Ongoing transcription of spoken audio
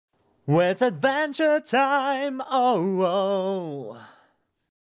It's adventure time! Oh!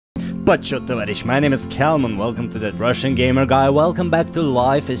 But товарищ, my name is Kalman, welcome to that Russian Gamer Guy, welcome back to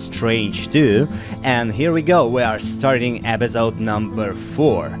Life is Strange 2, and here we go, we are starting episode number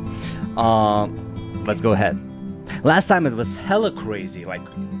 4. Let's go ahead. Last time it was hella crazy, like,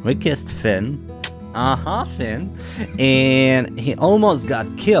 we kissed Finn, Finn, and he almost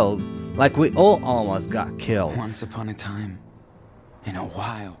got killed, like we all almost got killed. Once upon a time, in a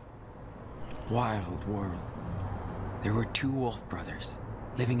wild world, there were two wolf brothers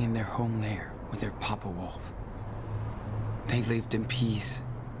living in their home lair with their papa wolf. They lived in peace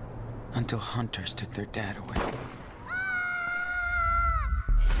until hunters took their dad away.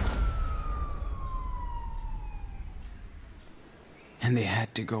 And they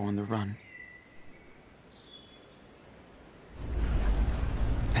had to go on the run.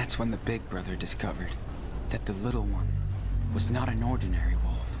 That's when the big brother discovered that the little one was not an ordinary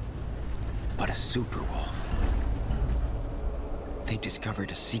wolf, but a super wolf. They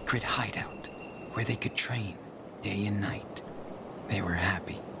discovered a secret hideout where they could train day and night. They were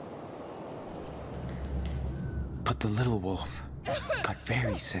happy. But the little wolf got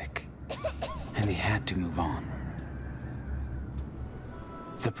very sick, and they had to move on.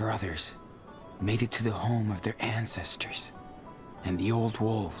 The brothers made it to the home of their ancestors, and the old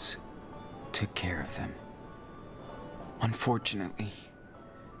wolves took care of them. Unfortunately,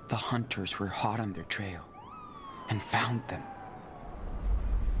 the hunters were hot on their trail and found them.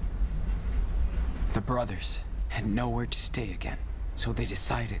 The brothers had nowhere to stay again, so they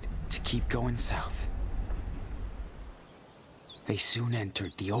decided to keep going south. They soon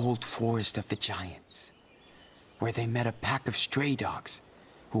entered the old forest of the giants, where they met a pack of stray dogs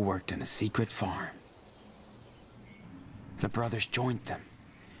who worked on a secret farm. The brothers joined them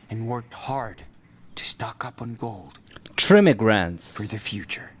and worked hard to stock up on gold. Trimigrants. For the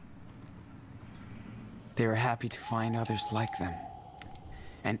future. They were happy to find others like them.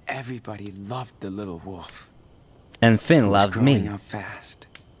 And everybody loved the little wolf. And Finn loved me. Growing up fast.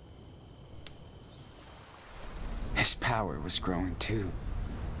 His power was growing too.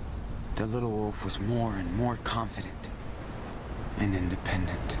 The little wolf was more and more confident and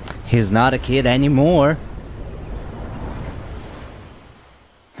independent. He's not a kid anymore.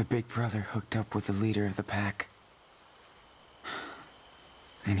 The big brother hooked up with the leader of the pack.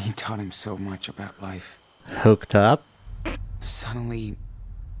 And he taught him so much about life. Hooked up? Suddenly,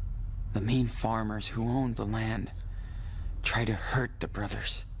 the mean farmers who owned the land tried to hurt the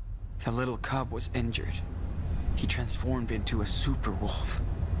brothers. The little cub was injured. He transformed into a super wolf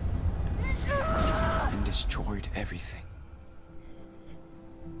and destroyed everything.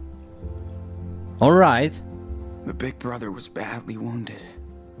 Alright. The big brother was badly wounded.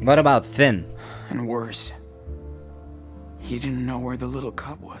 What about Finn? And worse, he didn't know where the little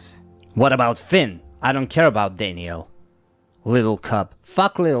cub was. What about Finn? I don't care about Daniel. Little cub.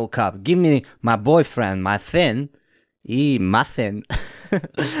 Fuck little cub. Give me my boyfriend, my Finn. My Finn.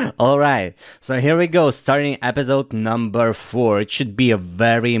 Alright, so here we go, starting episode number 4. It should be a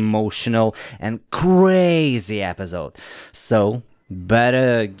very emotional and crazy episode. So,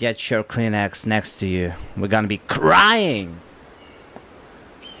 better get your Kleenex next to you. We're gonna be crying.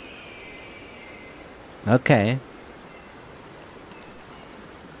 Okay.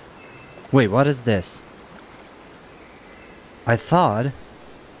 Wait, what is this? I thought...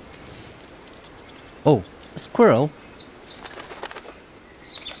 Oh, a squirrel.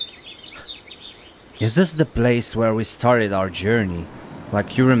 Is this the place where we started our journey?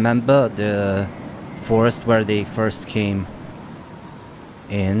 Like, you remember the forest where they first came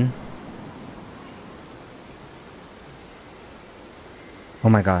in? Oh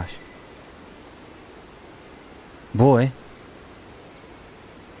my gosh. Boy.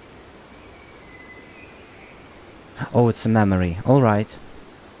 Oh, it's a memory. Alright.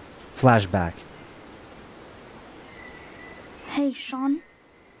 Flashback. Hey, Sean.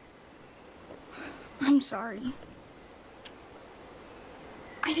 I'm sorry.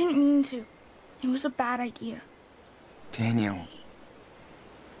 I didn't mean to. It was a bad idea. Daniel.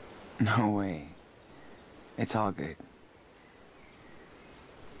 No way. It's all good.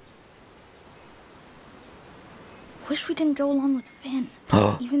 Wish we didn't go along with Finn.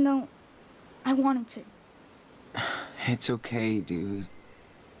 Even though I wanted to. It's okay, dude.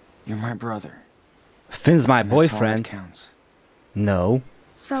 You're my brother. Finn's my And that's all that boyfriend. counts. No.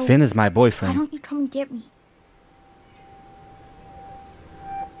 So, Finn is my why boyfriend. don't you come and get me?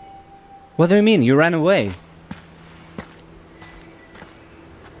 What do you mean? You ran away.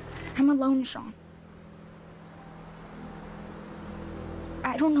 I'm alone, Sean.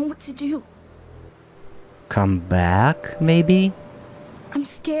 I don't know what to do. Come back, maybe? I'm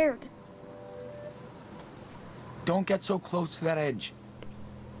scared. Don't get so close to that edge.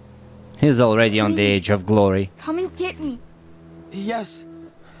 He's already on the edge of glory. Come and get me. Yes,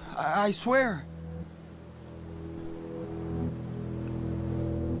 I swear.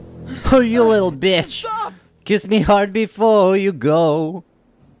 Oh, you little bitch! Stop! Kiss me hard before you go.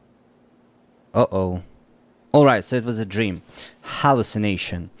 Uh-oh. Alright, so it was a dream.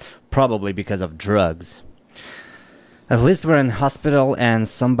 Hallucination. Probably because of drugs. At least we're in hospital and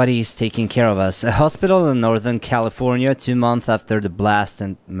somebody is taking care of us. A hospital in Northern California 2 months after the blast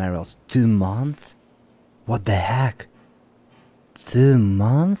in Merrill's. 2 months? What the heck? 2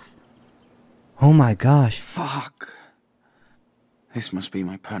 months? Oh my gosh. Fuck. This must be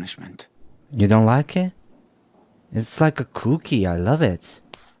my punishment. You don't like it? It's like a cookie. I love it.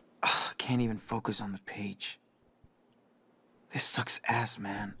 Can't even focus on the page. This sucks ass,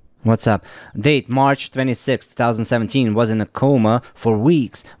 man. What's up? Date March 26, 2017. Was in a coma for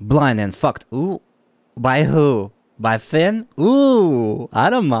weeks. Blind and fucked. Ooh. By who? By Finn? Ooh. I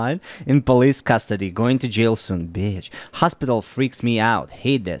don't mind. In police custody. Going to jail soon. Bitch. Hospital freaks me out.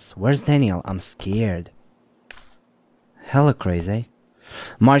 Hate this. Where's Daniel? I'm scared. Hella crazy.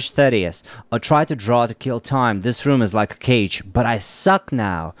 March 30th. I try to draw to kill time. This room is like a cage, but I suck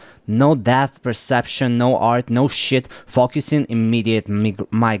now. No depth perception, no art, no shit. Focusing, immediate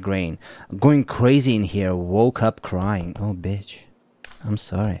migraine. Going crazy in here. Woke up crying. Oh, bitch. I'm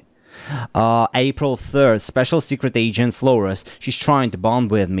sorry. April 3rd. Special secret agent Flores. She's trying to bond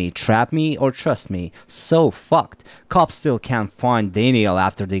with me. Trap me or trust me. So fucked. Cops still can't find Daniel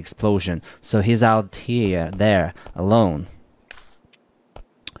after the explosion. So he's out there, alone.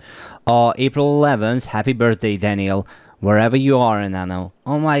 April 11th, happy birthday, Daniel. Wherever you are, Nano.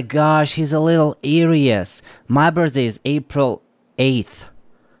 Oh my gosh, he's a little Aries. My birthday is April 8th.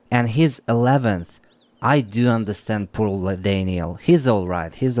 And his 11th. I do understand poor Daniel. He's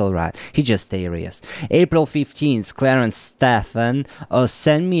alright, he's alright. He just Aries. April 15th, Clarence Stefan.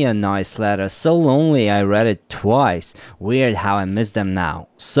 Send me a nice letter. So lonely I read it twice. Weird how I miss them now.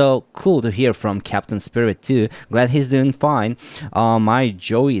 So cool to hear from Captain Spirit too. Glad he's doing fine. My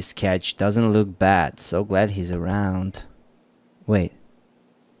Joey sketch doesn't look bad. So glad he's around. Wait.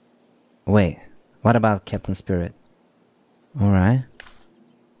 What about Captain Spirit? Alright.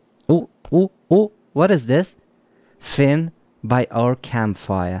 Ooh. What is this? Finn, by our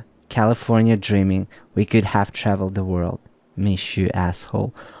campfire. California dreaming. We could have traveled the world. Miss you,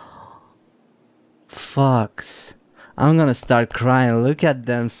 asshole. Fucks. I'm gonna start crying. Look at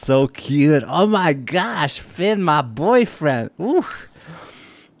them. So cute. Oh my gosh. Finn, my boyfriend. Ooh.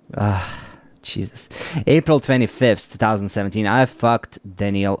 Jesus. April 25th, 2017. I fucked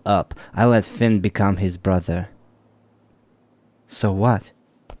Daniel up. I let Finn become his brother. So what?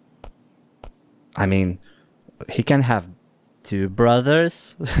 I mean, he can have 2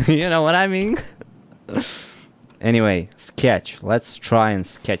 brothers. You know what I mean? Anyway, sketch. Let's try and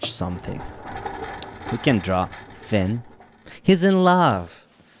sketch something. We can draw Finn. He's in love.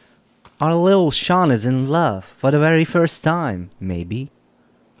 Our little Sean is in love for the very first time. Maybe.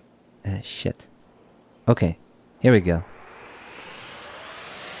 Shit. Okay, here we go.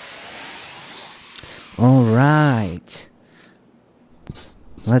 Alright.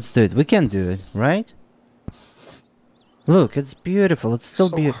 Let's do it. We can do it, right? Look, it's beautiful. It's still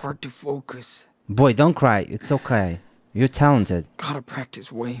beautiful. So hard to focus. Boy, don't cry. It's okay. You're talented. Gotta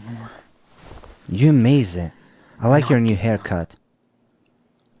practice way more. You're amazing. I like your new haircut.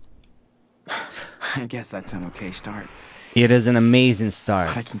 I guess that's an okay start. It is an amazing start.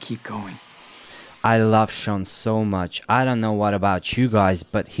 But I can keep going. I love Sean so much. I don't know what about you guys,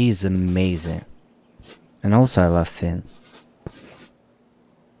 but he's amazing. And also I love Finn.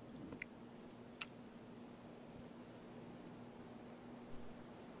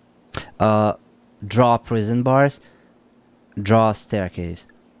 Draw prison bars. Draw staircase.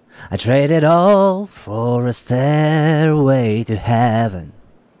 I traded all for a stairway to heaven.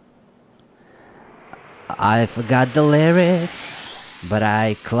 I forgot the lyrics, but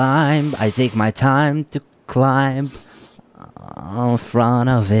I climb. I take my time to climb in front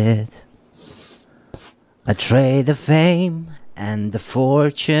of it. I trade the fame and the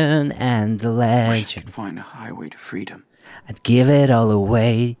fortune and the legend. Wish I could find a highway to freedom. I'd give it all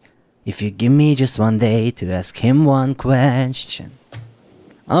away if you give me just one day to ask him one question.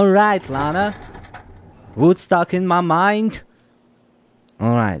 Alright, Lana. Woodstock in my mind.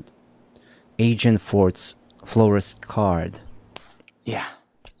 Alright. Agent Flores card. Yeah.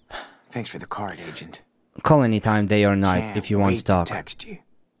 Thanks for the card, Agent. Call anytime, day or night, Can't if you want to talk. Text you.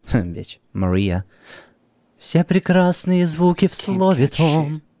 Bitch. Maria. Все прекрасные звуки в слове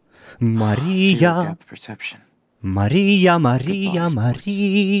том. Мария. Мария, Мария,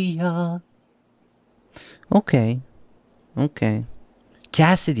 Мария. Okay. Okay.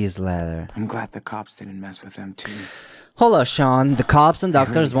 Cassidy's letter. I'm glad the cops didn't mess with them too. Hola, Sean. The cops and I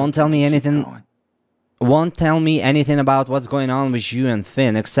really doctors won't hope tell we me can keep anything. going. Won't tell me anything about what's going on with you and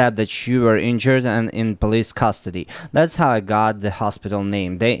Finn, except that you were injured and in police custody. That's how I got the hospital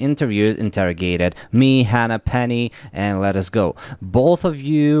name. They interrogated me, Hannah, Penny, and let us go. Both of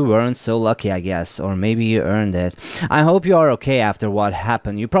you weren't so lucky, I guess, or maybe you earned it. I hope you are okay after what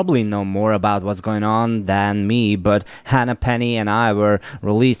happened. You probably know more about what's going on than me, but Hannah, Penny, and I were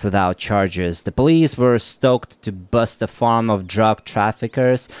released without charges. The police were stoked to bust a farm of drug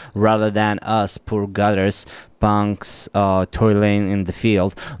traffickers rather than us poor gutters punks toiling in the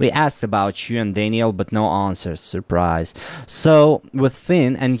field. We asked about you and Daniel, but no answers. Surprise. So, with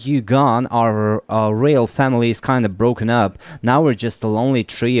Finn and you gone, our real family is kind of broken up. Now we're just a lonely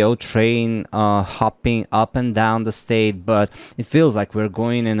trio, train hopping up and down the state, but it feels like we're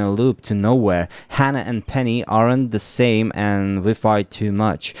going in a loop to nowhere. Hannah and Penny aren't the same, and we fight too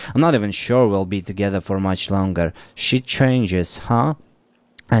much. I'm not even sure we'll be together for much longer. Shit changes, huh?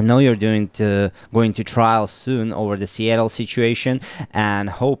 I know you're going to trial soon over the Seattle situation, and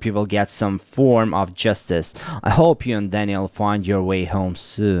hope you will get some form of justice. I hope you and Daniel find your way home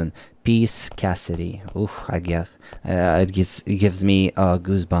soon. Peace, Cassidy. Oof, it gives me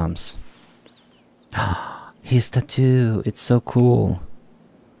goosebumps. His tattoo, it's so cool.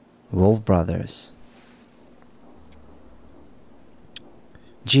 Wolf Brothers.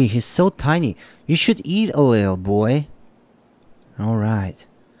 Gee, he's so tiny. You should eat a little, boy. All right.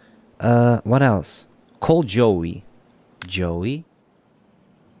 What else? Call Joey. Joey?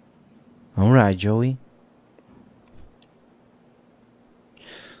 Alright, Joey.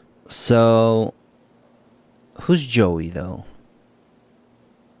 So, who's Joey, though?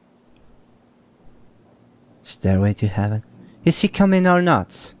 Stairway to Heaven? Is he coming or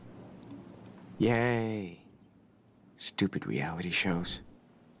not? Yay. Stupid reality shows.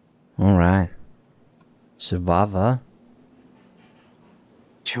 Alright. Survivor.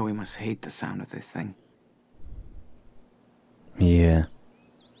 Joey must hate the sound of this thing. Yeah.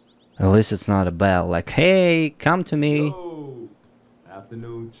 At least it's not a bell. Like, hey, come to me. Yo,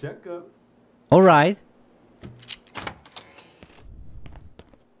 afternoon checkup. Alright.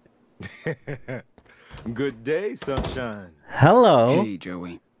 Good day, sunshine. Hello. Hey,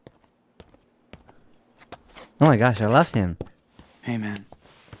 Joey. Oh my gosh, I love him. Hey, man.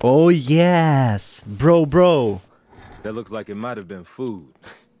 Oh yes. Bro. That looks like it might have been food.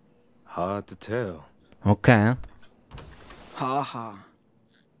 Hard to tell. Okay. Ha ha.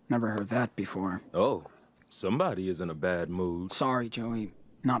 Never heard that before. Oh, somebody is in a bad mood. Sorry, Joey.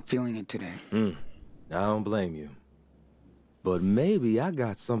 Not feeling it today. I don't blame you. But maybe I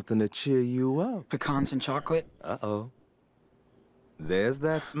got something to cheer you up. Pecans and chocolate? Uh-oh. There's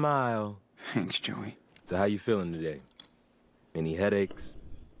that smile. Thanks, Joey. So how you feeling today? Any headaches?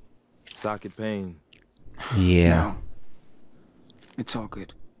 Socket pain? Yeah. No. It's all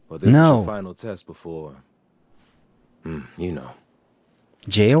good. Well, this is your final test before... you know.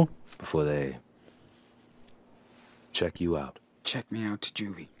 Jail? Before they... check you out. Check me out to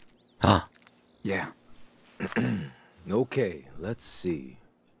juvie. Ah. Yeah. Okay, let's see.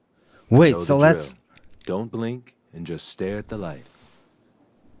 Wait, Know so the let's... drill. Don't blink and just stare at the light.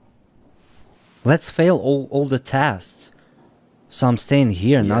 Let's fail all the tests. So I'm staying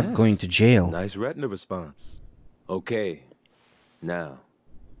here, not Yes. going to jail. Nice retina response. Okay, now,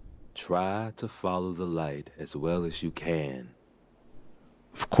 try to follow the light as well as you can.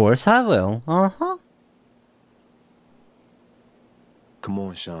 Of course I will. Uh-huh. Come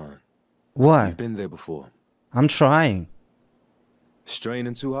on, Sean. What? You've been there before. I'm trying.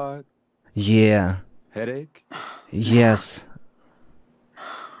 Straining too hard? Yeah. Headache? Yes.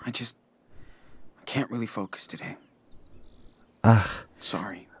 I can't really focus today. Ugh.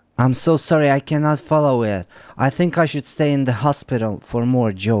 Sorry. I'm so sorry I cannot follow it. I think I should stay in the hospital for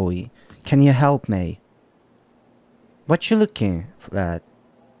more, Joey. Can you help me? What you looking at?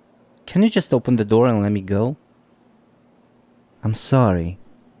 Can you just open the door and let me go? I'm sorry.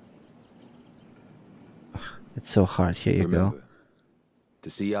 Ugh, it's so hard. Here you Remember, go. to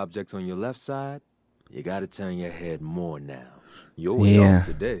see objects on your left side, you gotta turn your head more now. You're way Yeah. off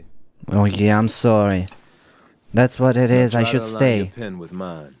today. Oh yeah, I'm sorry. That's what it Now is. I try should to align stay. your pen with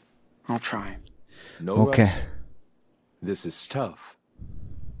mine. I'll try. No Okay. rush. This is tough.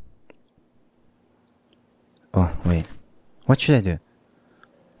 Oh, wait. What should I do?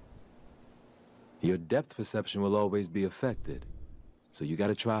 Your depth perception will always be affected, so you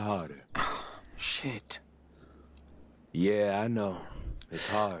gotta try harder. Shit. Yeah, I know. It's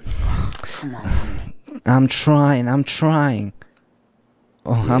hard. Come on. I'm trying.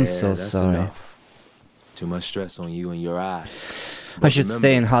 Oh, I'm Yeah, so that's sorry. enough. Too much stress on you and your eye. I should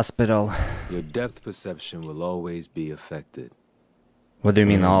stay in hospital. Your depth perception will always be affected. What do you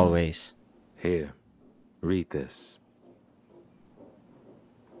mean always? Here, read this.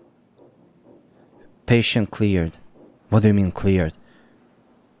 Patient cleared. What do you mean cleared?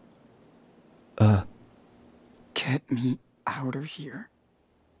 Get me out of here.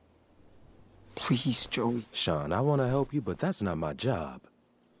 Please, Joey. Sean, I want to help you, but that's not my job.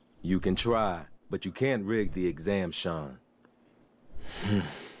 You can try, but you can't rig the exam, Sean.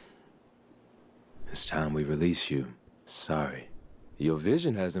 It's time we release you. Sorry. Your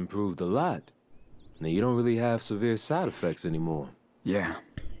vision has improved a lot. Now, you don't really have severe side effects anymore. Yeah.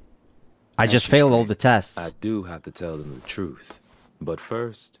 I just failed all the tests. I do have to tell them the truth. But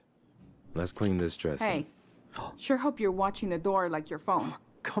first, let's clean this dressing. Hey, sure hope you're watching the door like your phone.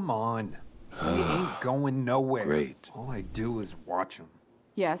 Come on. He ain't going nowhere. Great. All I do is watch him.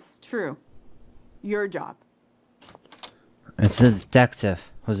 Yes, true. Your job. It's the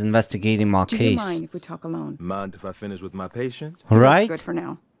detective who's investigating my Do case. you mind if we talk alone? Mind if I finish with my patient? Right? That's good for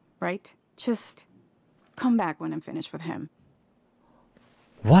now, right? Just come back when I'm finished with him.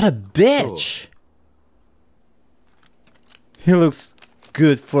 What a bitch! He looks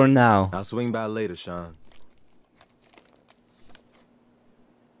good for now. I'll swing by later, Sean.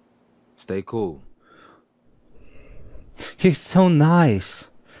 Stay cool. He's so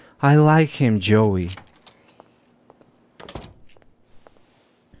nice. I like him, Joey.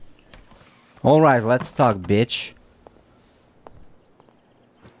 Alright, let's talk, bitch.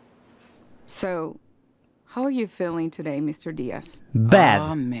 So, how are you feeling today, Mr. Diaz? Bad.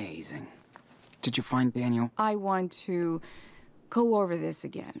 Amazing. Did you find Daniel? I want to go over this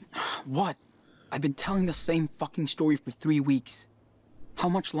again. What? I've been telling the same fucking story for 3 weeks. How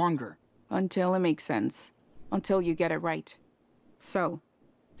much longer? Until it makes sense. Until you get it right. So,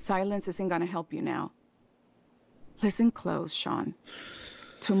 silence isn't gonna help you now. Listen close, Sean.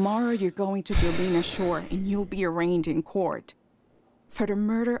 Tomorrow you're going to Galena Shore and you'll be arraigned in court for the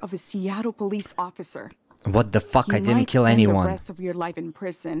murder of a Seattle police officer. What the fuck? You I didn't might kill spend anyone. the rest of your life in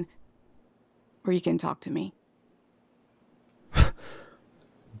prison, or you can talk to me.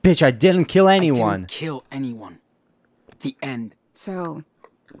 Bitch, I didn't kill I anyone. didn't kill anyone. The end. So,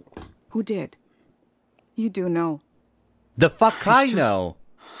 who did? You do know. The fuck I just- know.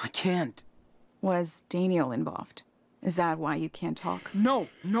 I can't. Was Daniel involved? Is that why you can't talk? No,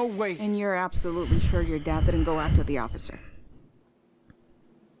 no way. And you're absolutely sure your dad didn't go after the officer?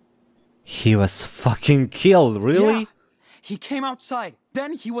 He was fucking killed, really? Yeah. He came outside,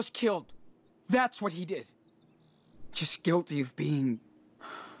 then he was killed. That's what he did. Just guilty of being...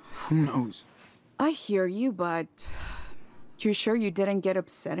 who knows? I hear you, but... you're sure you didn't get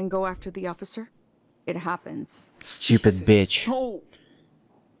upset and go after the officer? It happens. Stupid bitch. No.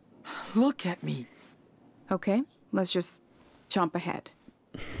 Look at me. Okay, let's just jump ahead.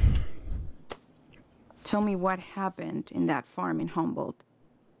 Tell me what happened in that farm in Humboldt.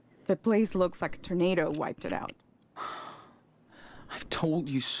 The place looks like a tornado wiped it out. I've told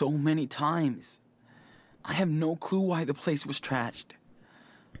you so many times. I have no clue why the place was trashed.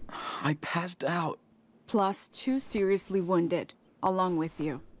 I passed out. Plus 2 seriously wounded, along with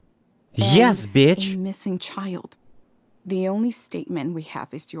you. Yes, And bitch. a missing child. The only statement we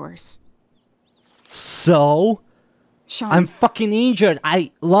have is yours. So? Sean, I'm fucking injured.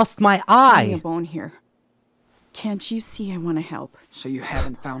 I lost my give me a eye. bone here. Can't you see I want to help? So you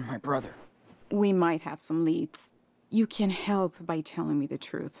haven't found my brother. We might have some leads. You can help by telling me the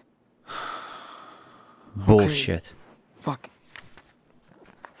truth. Bullshit. Fuck.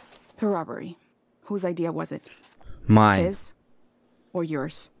 The robbery. Whose idea was it? Mine. His? Or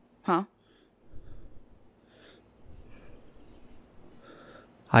yours? Huh?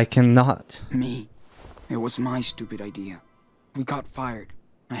 I cannot. Me. It was my stupid idea. We got fired.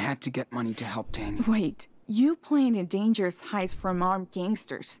 I had to get money to help Daniel. Wait, you planned a dangerous heist from armed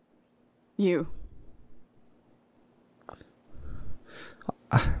gangsters. You.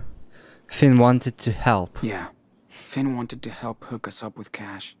 Finn wanted to help. Yeah. Finn wanted to help hook us up with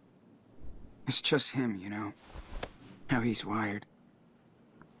cash. It's just him, you know. How he's wired.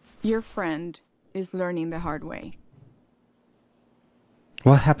 Your friend is learning the hard way.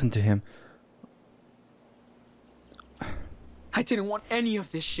 What happened to him? I didn't want any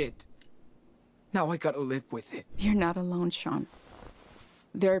of this shit. Now I gotta live with it. You're not alone, Sean.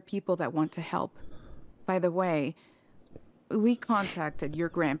 There are people that want to help. By the way, we contacted your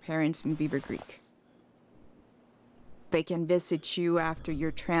grandparents in Beaver Creek. They can visit you after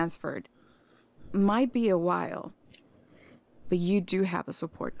you're transferred. Might be a while, but you do have a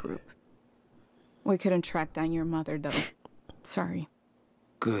support group. We couldn't track down your mother, though. Sorry.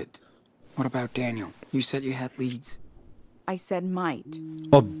 Good. What about Daniel? You said you had leads. I said might.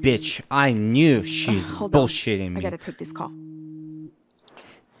 Oh, bitch. I knew she's Hold on. bullshitting I me. gotta take this call.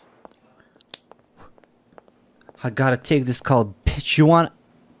 I gotta take this call. Bitch, you wanna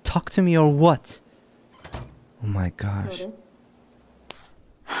talk to me or what? Oh my gosh.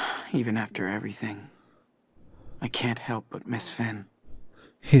 Even after everything, I can't help but miss Finn.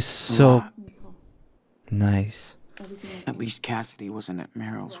 He's so nice. At least Cassidy wasn't at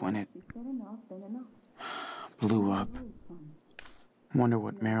Merrill's when it blew up. Wonder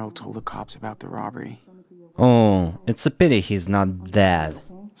what Merrill told the cops about the robbery. Oh, it's a pity he's not dead.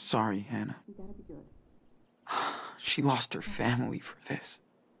 Sorry, Hannah. She lost her family for this.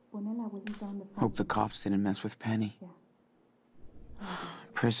 Hope the cops didn't mess with Penny.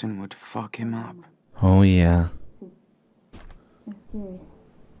 Prison would fuck him up. Oh yeah.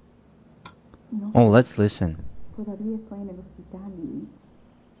 Oh, let's listen.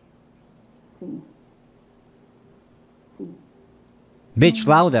 Bitch,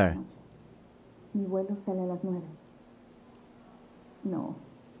 louder. Mi vuelo sale a las 9. No.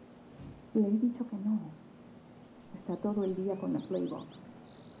 Le he dicho que no. Está todo el día con la playbox.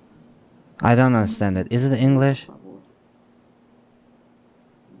 I don't understand it. Is it English? Por favor.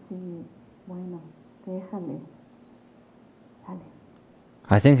 Sí, bueno, déjale. Dale.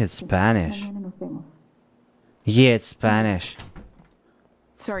 I think it's Spanish. Mañana nos vemos. Yeah, it's Spanish.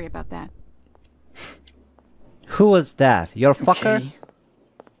 Sorry about that. Who was that? Your fucker? Okay.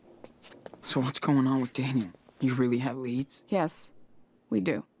 So what's going on with Daniel? You really have leads? Yes, we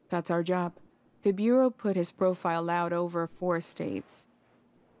do. That's our job. The Bureau put his profile out over 4 states.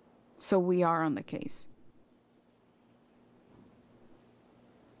 So we are on the case.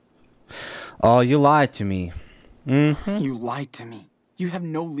 Oh, you lied to me. You lied to me. You have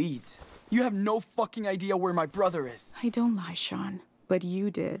no leads. You have no fucking idea where my brother is. I don't lie, Sean, but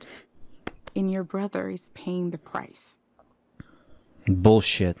you did. And your brother is paying the price.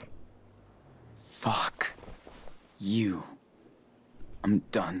 Bullshit. Fuck you. I'm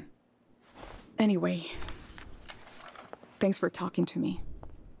done. Anyway, thanks for talking to me.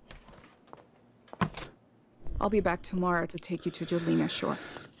 I'll be back tomorrow to take you to Jolena Shore.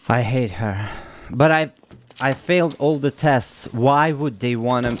 I hate her. But I failed all the tests. Why would they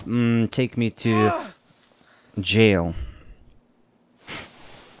want to take me to jail?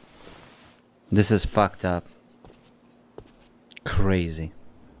 This is fucked up. Crazy.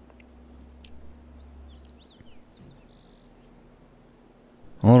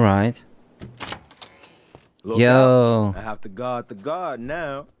 All right. Look Yo. out. I have to guard the guard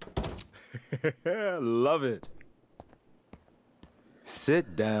now. Love it.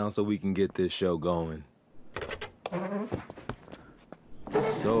 Sit down so we can get this show going.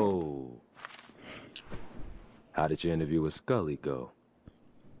 So, how did your interview with Scully go?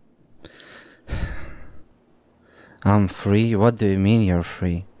 I'm free? What do you mean you're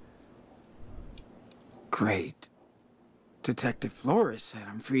free? Great. Detective Flores said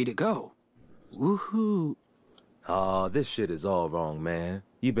I'm free to go. Woohoo. Aw, this shit is all wrong, man.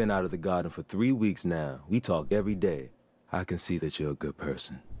 You've been out of the garden for 3 weeks now. We talk every day. I can see that you're a good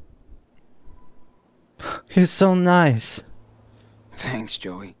person. You're so nice. Thanks,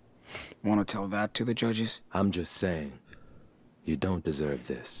 Joey. Want to tell that to the judges? I'm just saying, you don't deserve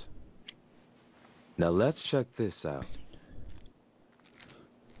this. Now let's check this out.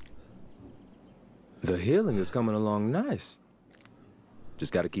 The healing is coming along nice.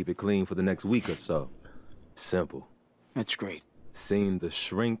 Just gotta keep it clean for the next week or so. Simple. That's great. Seen the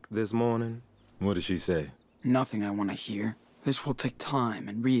shrink this morning? What did she say? Nothing I want to hear. This will take time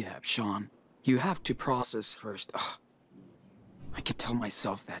and rehab, Sean. You have to process first. Ugh. I can tell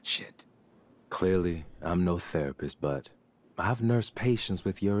myself that shit. Clearly, I'm no therapist, but I've nursed patients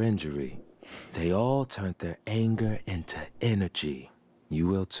with your injury. They all turned their anger into energy. You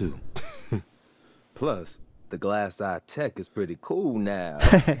will too. Plus, the glass-eye tech is pretty cool now.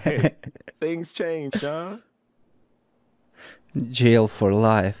 Things change, Sean. Jail for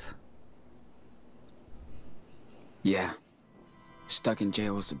life. Yeah. Stuck in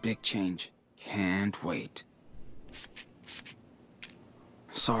jail is a big change. Can't wait.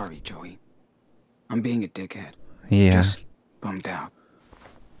 Sorry, Joey. I'm being a dickhead. Yeah. Just bummed out.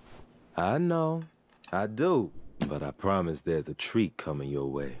 I know. I do. But I promise there's a treat coming your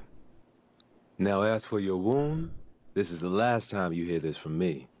way. Now, as for your wound, this is the last time you hear this from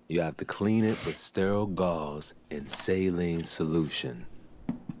me. You have to clean it with sterile gauze and saline solution.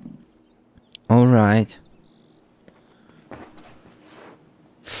 All right.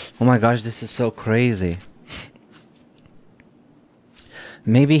 Oh my gosh, this is so crazy.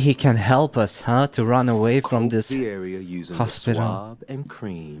 Maybe he can help us, huh? To run away from Coat this the area using hospital. the swab and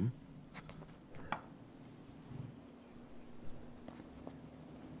cream.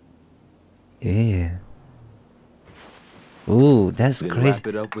 Yeah. Ooh, that's Then crazy. wrap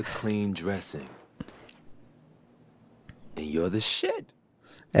it up with clean dressing. And you're the shit.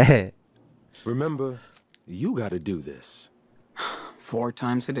 Remember, you gotta do this. 4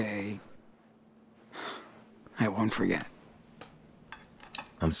 times a day. I won't forget.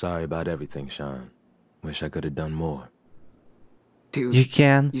 I'm sorry about everything, Sean. Wish I could have done more. Dude, You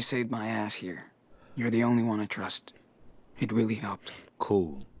can. you saved my ass here. You're the only one I trust. It really helped.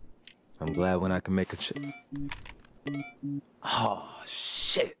 Cool. I'm glad when I can make a Oh,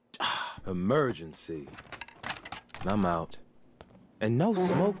 shit. Emergency. I'm out. And no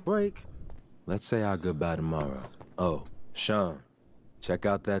smoke break? Let's say our goodbye tomorrow. Oh, Sean, check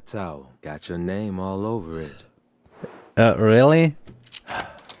out that towel. Got your name all over it. Really?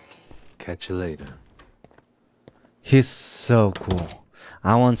 Catch you later. He's so cool.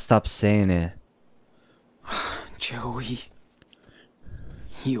 I won't stop saying it. Joey,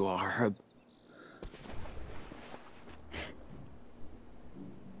 you are a...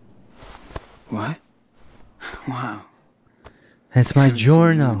 What? Wow. It's my Haven't seen you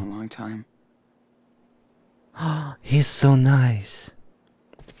in journal. a long time. He's so nice.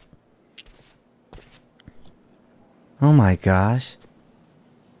 Oh my gosh.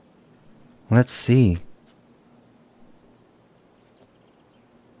 Let's see.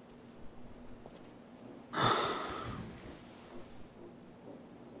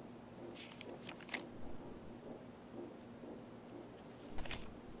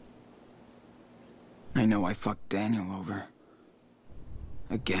 I know I fucked Daniel over.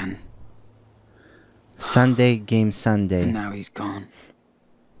 Again. Sunday game And Sunday. now he's gone.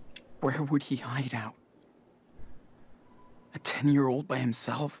 Where would he hide out? A 10-year-old by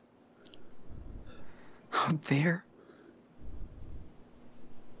himself? Out there?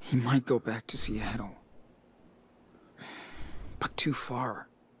 He might go back to Seattle. But too far.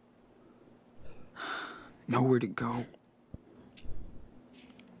 Nowhere to go.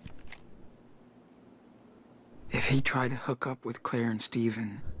 If he tried to hook up with Claire and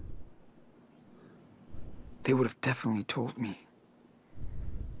Steven, they would have definitely told me.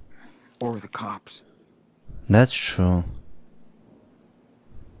 Or the cops. That's true.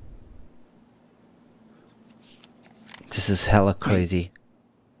 This is hella crazy.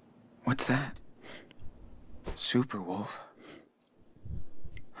 What's that? Super Wolf.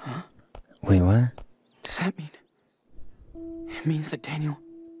 Wait, what? Does that mean? It means that Daniel's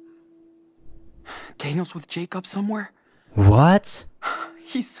with Jacob somewhere? What?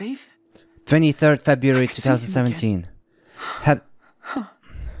 He's safe? 23rd February I can see him 2017.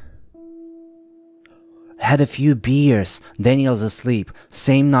 Had a few beers. Daniel's asleep.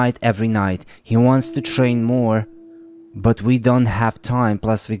 Same night every night. He wants to train more, but we don't have time.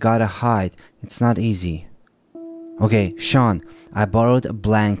 Plus we gotta hide. It's not easy. Okay, Sean, I borrowed a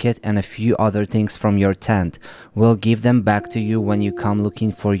blanket and a few other things from your tent. We'll give them back to you when you come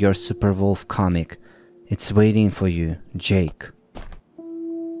looking for your Super Wolf comic. It's waiting for you, Jake.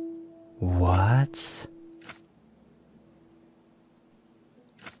 What?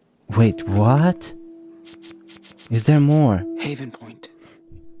 Wait, what? Is there more? Haven Point,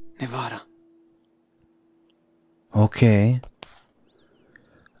 Nevada. Okay.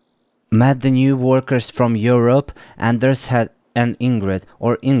 Met the new workers from Europe. Anders had an Ingrid.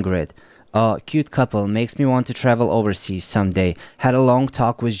 A cute couple, makes me want to travel overseas someday. Had a long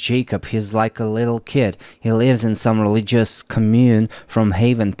talk with Jacob. He's like a little kid. He lives in some religious commune from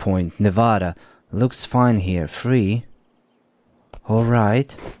Haven Point, Nevada. Looks fine here. Free.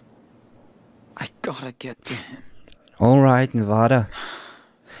 Alright. I gotta get to him. Alright, Nevada.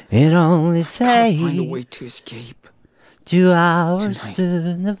 It only Gotta find a way takes to escape. 2 hours Tonight.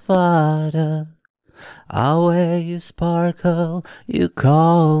 to Nevada. Away you sparkle, you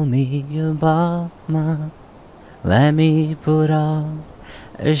call me your mama. Let me put on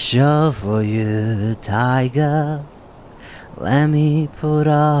a show for you, tiger. Let me put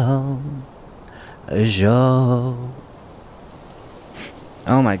on a show.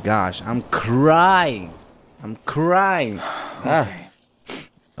 Oh my gosh, I'm crying. I'm crying. Okay,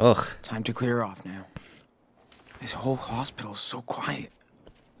 Ugh. time to clear off now. This whole hospital's so quiet,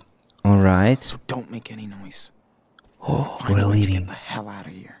 Alright. so don't make any noise. Oh, Find we're a way to leaving. get the hell out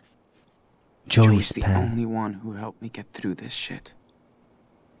of here. Joey's the pen. only one who helped me get through this shit.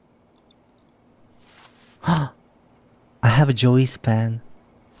 I have a Joey's pen.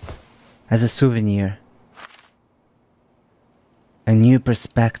 As a souvenir. A new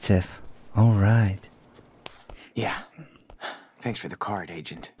perspective. Alright. Yeah. Thanks for the card,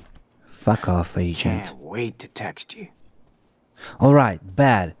 Agent. Fuck off, agent. Can't wait to text you. Alright,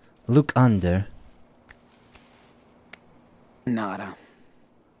 bad. Look under. Nada.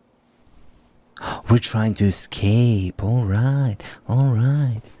 We're trying to escape. Alright,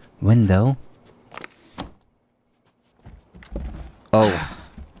 alright. Window. Oh.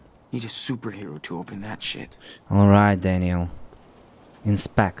 Need a superhero to open that shit. Alright, Daniel.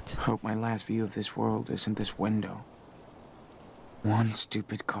 Inspect. Hope my last view of this world isn't this window. One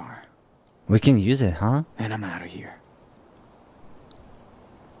stupid car. We can use it, huh? And I'm out of here.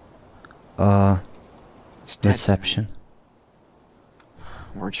 It's dead to me. Reception.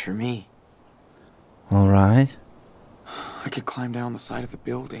 Works for me. Alright. I could climb down the side of the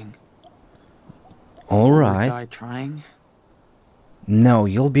building. Alright. Die trying. No,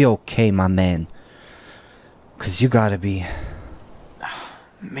 you'll be okay, my man. 'Cause you gotta be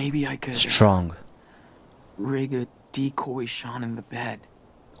Maybe I could strong. rig a decoy Sean in the bed.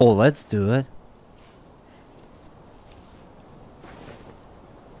 Oh, let's do it.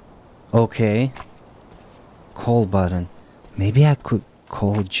 Okay. Call button. Maybe I could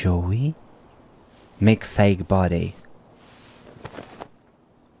call Joey? Make fake body.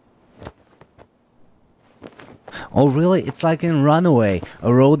 Oh really? It's like in Runaway,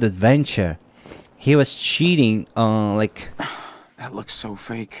 a road adventure. He was cheating, like... That looks so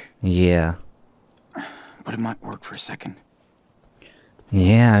fake. Yeah. But it might work for a second.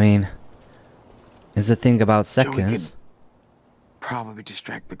 Yeah, I mean... It's the thing about Joey seconds. could probably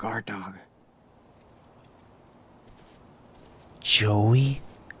distract the guard dog. Joey?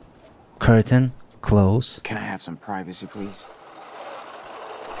 Curtain, close. Can I have some privacy, please?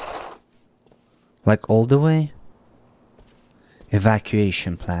 Like all the way?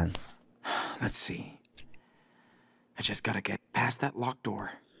 Evacuation plan. Let's see. I just gotta get past that locked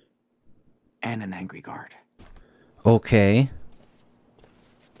door. And an angry guard. Okay.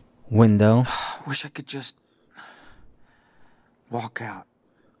 Window. Wish I could just walk out.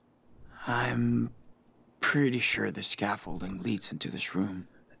 I'm pretty sure the scaffolding leads into this room.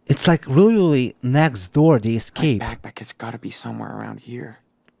 It's like really next door, the My escape. backpack has gotta be somewhere around here.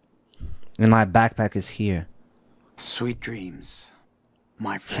 And my backpack is here. Sweet dreams,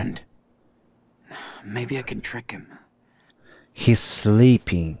 my friend. Maybe I can trick him. He's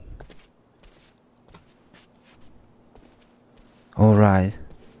sleeping. Alright.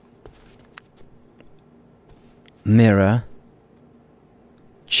 Mirror.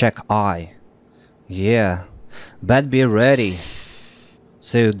 Check eye. Yeah. But be ready.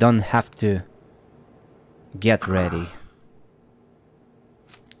 So you don't have to get ready.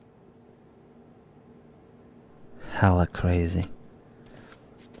 Hella crazy.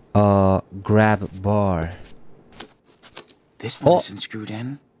 Grab bar. This one Oh. isn't screwed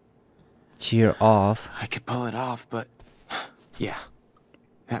in. Tear off. I could pull it off, but yeah,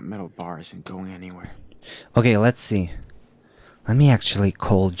 that metal bar isn't going anywhere. Okay, let's see. Let me actually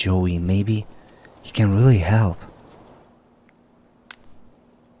call Joey. Maybe he can really help.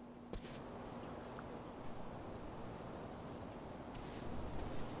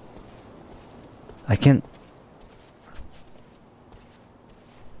 I can...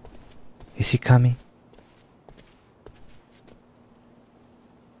 Is he coming?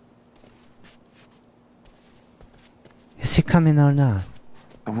 Is he coming or not?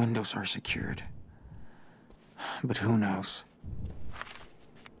 The windows are secured. But who knows?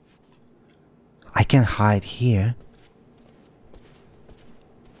 I can hide here.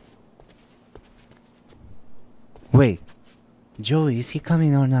 Wait. Joey, is he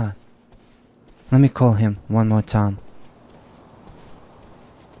coming or not? Let me call him one more time.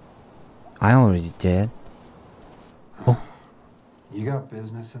 I already did. Oh. You got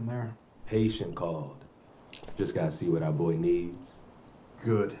business in there? Patient called. Just gotta see what our boy needs.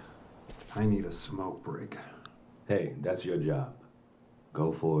 Good. I need a smoke break. Hey, that's your job.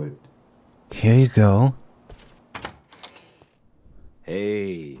 Go for it. Here you go.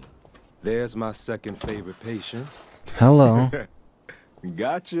 Hey, there's my second favorite patient. Hello.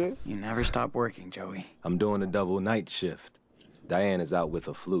 Gotcha. You never stop working, Joey. I'm doing a double night shift. Diane is out with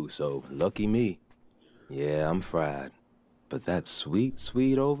a flu, so lucky me. Yeah, I'm fried. But that sweet,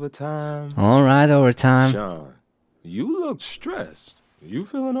 sweet overtime. Alright, overtime. Sean, you look stressed. You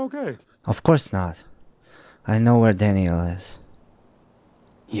feeling okay? Of course not. I know where Daniel is.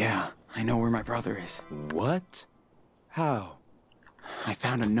 Yeah, I know where my brother is. What? How? I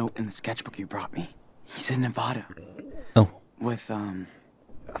found a note in the sketchbook you brought me. He's in Nevada. Oh. With, a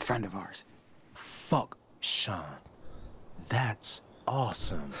friend of ours. Fuck, Sean. That's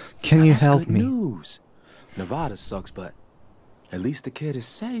awesome. Can you That's help good me? news. Nevada sucks, but at least the kid is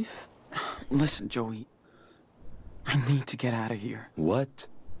safe. Listen, Joey. I need to get out of here. What?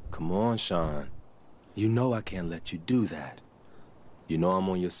 Come on, Sean. You know I can't let you do that. You know I'm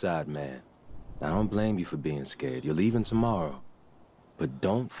on your side, man. I don't blame you for being scared. You're leaving tomorrow. but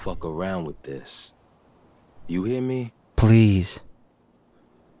don't fuck around with this. You hear me? Please.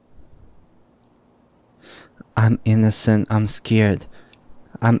 I'm innocent. I'm scared.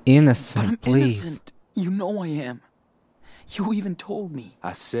 I'm innocent. But I'm please. innocent. You know I am. You even told me.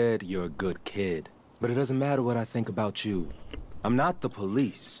 I said you're a good kid, but it doesn't matter what I think about you. I'm not the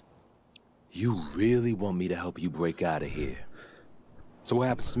police. You really want me to help you break out of here. So what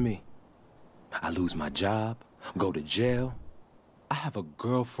happens to me? I lose my job, go to jail. I have a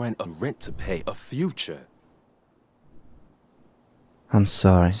girlfriend, a rent to pay, a future. I'm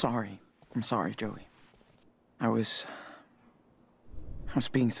sorry. I'm sorry, Joey. I was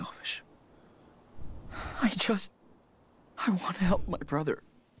being selfish. I want to help my brother.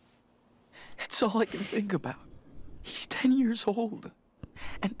 It's all I can think about. He's 10 years old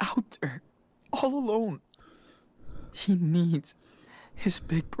and out there, all alone. He needs his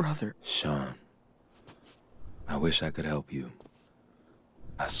big brother. Sean, I wish I could help you.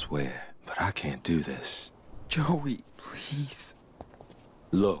 I swear, but I can't do this. Joey, please.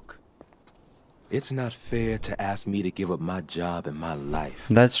 Look, it's not fair to ask me to give up my job and my life.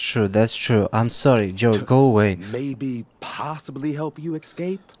 That's true. That's true. I'm sorry, Joe. Go away. Maybe, possibly help you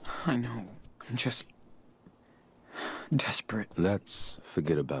escape? I know. I'm just desperate. Let's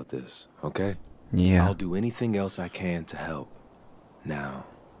forget about this, okay? Yeah. I'll do anything else I can to help. Now,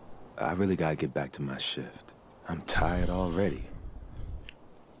 I really gotta get back to my shift. I'm tired already.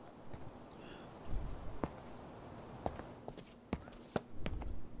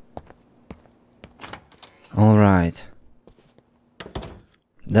 Alright.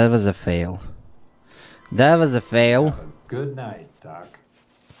 That was a fail. That was a fail. Have a good night, Doc.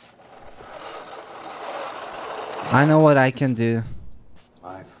 I know what I can do.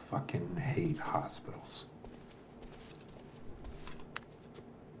 I fucking hate hospitals.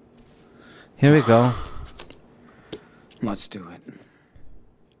 Here we go. Let's do it.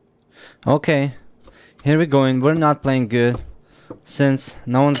 Okay. Here we go, and we're not playing good. Since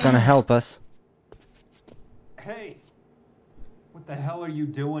no one's gonna help us. Hey! What the hell are you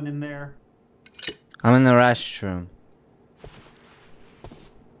doing in there? I'm in the restroom.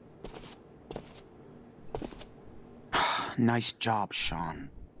 Nice job, Sean.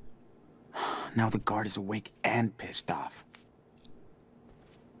 Now the guard is awake and pissed off.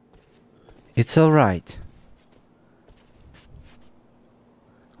 It's alright.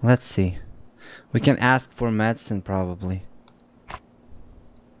 Let's see. We can ask for medicine, probably.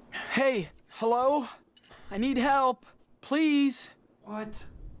 Hey, hello? I need help. Please. What?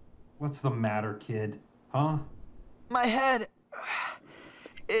 What's the matter, kid? Huh? My head.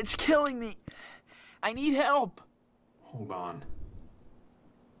 It's killing me. I need help. Hold on.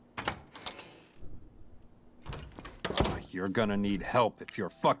 Oh, you're gonna need help if you're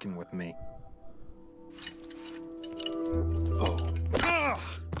fucking with me. Oh.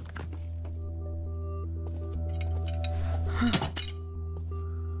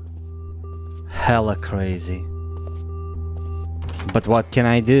 Hella crazy. But what can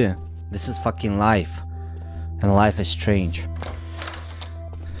I do? This is fucking life. And life is strange.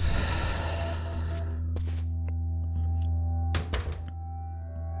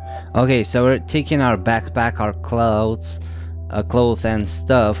 Okay, so we're taking our backpack, our clothes and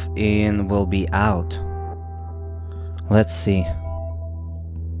stuff, and we'll be out. Let's see.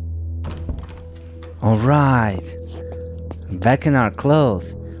 Alright. Back in our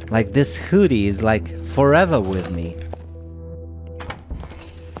clothes. Like, this hoodie is like forever with me.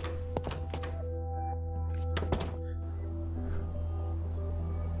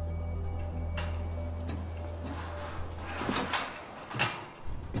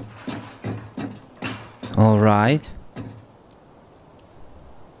 Alright.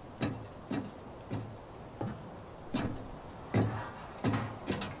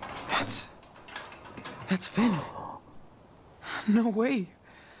 That's Finn. No way.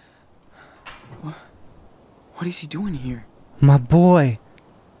 What is he doing here? My boy.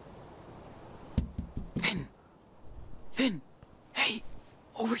 Finn, hey,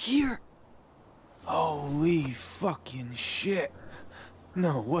 over here. Holy fucking shit.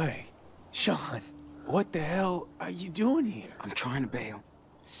 No way. Sean, what the hell are you doing here? I'm trying to bail.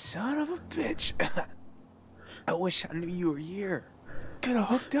 Son of a bitch. I wish I knew you were here. Could've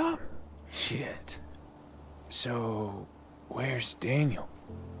hooked up. Shit. So, where's Daniel?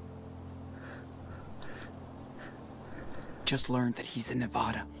 Just learned that he's in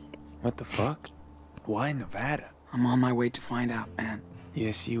Nevada. What the fuck? Why Nevada? I'm on my way to find out, man.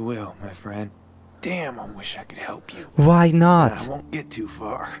 Yes, you will, my friend. Damn, I wish I could help you. Why But I not? won't get too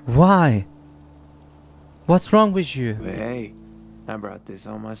far. Why? What's wrong with you? But hey, I brought this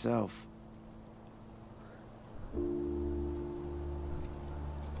on myself.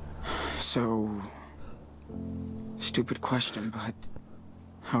 So... Stupid question, but...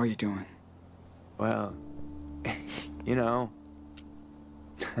 How are you doing? Well, you know...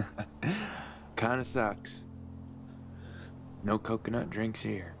 kinda sucks. No coconut drinks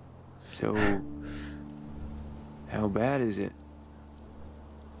here. So... How bad is it?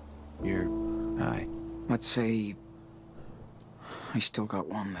 You're high. Let's say... I still got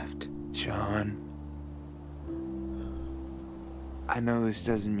one left. Sean... I know this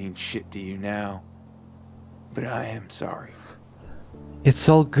doesn't mean shit to you now, but I am sorry. It's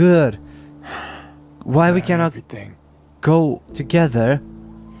all good. Why we About cannot everything. go together?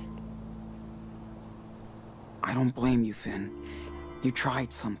 I don't blame you, Finn. You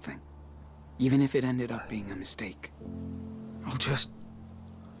tried something. Even if it ended up being a mistake. I'll just...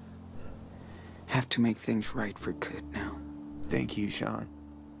 have to make things right for good now. Thank you, Sean.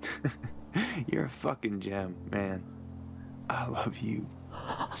 You're a fucking gem, man. I love you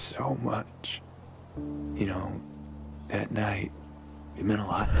so much. You know, that night, it meant a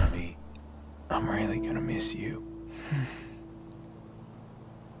lot to me. I'm really gonna miss you.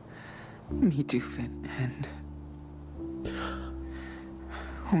 Me too, Finn, and...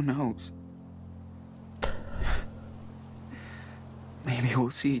 who knows? Maybe we'll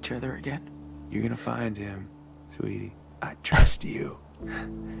see each other again. You're gonna find him, sweetie. I trust you.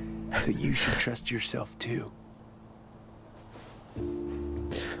 So you should trust yourself too.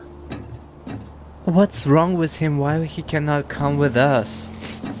 What's wrong with him? Why he cannot come with us?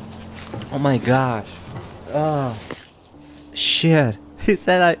 Oh my gosh. Oh. Shit. He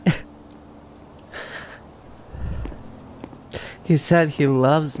said He said he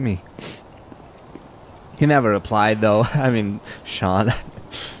loves me. He never replied though. I mean, Sean.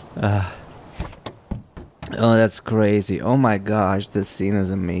 Oh, that's crazy. Oh my gosh, this scene is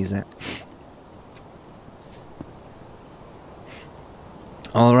amazing.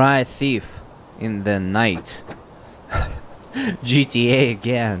 Alright, thief. In the night. GTA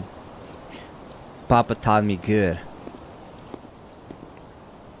again. Papa taught me good.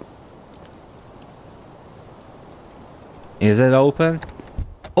 Is it open?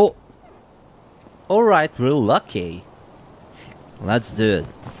 Oh! Alright, we're lucky. Let's do it.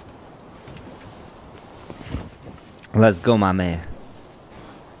 Let's go, my man.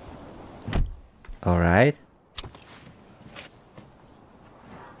 Alright.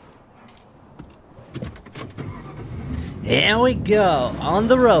 Here we go, on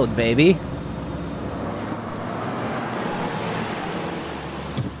the road, baby.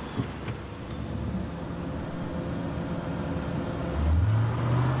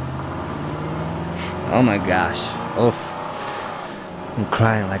 Oh my gosh. Oof. I'm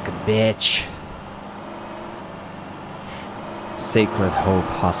crying like a bitch. Sacred Hope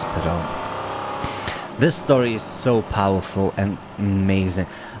Hospital. This story is so powerful and amazing.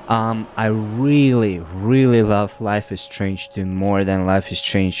 I really love Life is Strange 2 more than Life is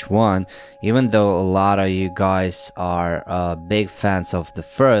Strange 1, even though a lot of you guys are big fans of the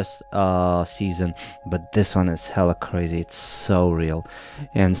first season, but this one is hella crazy. It's so real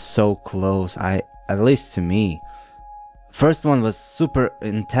and so close, at least to me. First one was super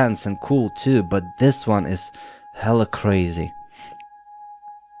intense and cool too, but this one is hella crazy.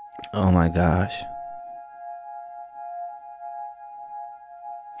 Oh my gosh.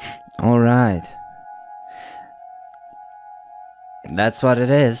 Alright. That's what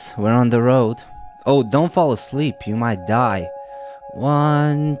it is. We're on the road. Oh, don't fall asleep. You might die.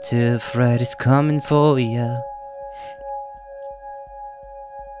 1, 2, Freddy's coming for ya.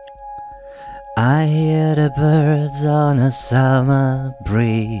 I hear the birds on a summer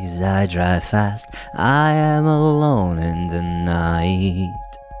breeze. I drive fast. I am alone in the night.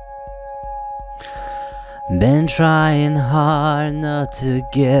 Been trying hard not to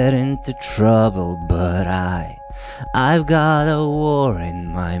get into trouble, but I've got a war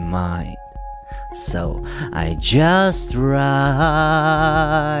in my mind. So I just ride.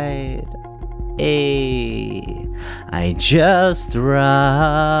 Hey, I just ride.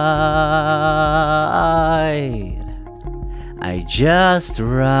 I just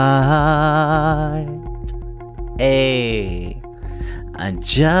ride. Hey, I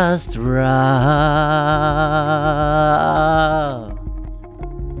just ride.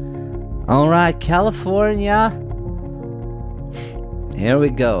 Alright, California. Here we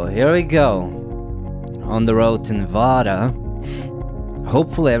go, here we go. On the road to Nevada.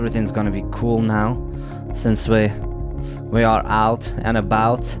 Hopefully everything's gonna be cool now, since we are out and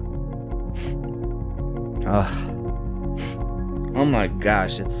about. Oh my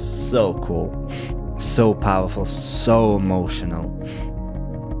gosh, it's so cool. So powerful, so emotional.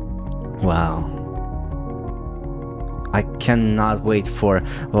 Wow. I cannot wait for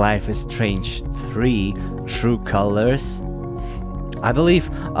Life is Strange 3 True Colors. I believe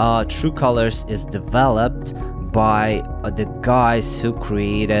True Colors is developed by the guys who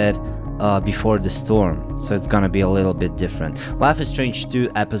created Before the Storm, so it's gonna be a little bit different. Life is Strange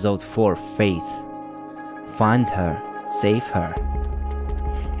 2 Episode 4 Faith. Find her, save her.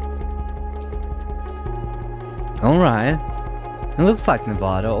 Alright, it looks like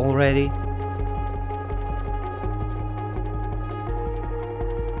Nevada already.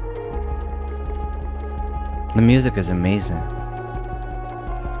 The music is amazing.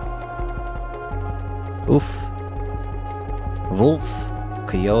 Oof. Wolf,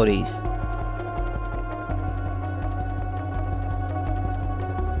 coyotes.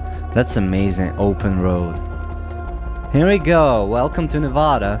 That's amazing, open road. Here we go, welcome to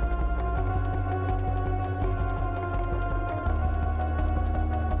Nevada.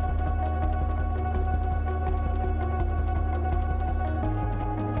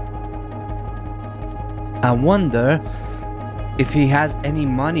 I wonder if he has any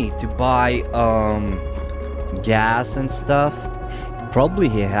money to buy gas and stuff. Probably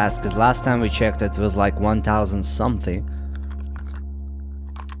he has, because last time we checked it was like 1,000 something.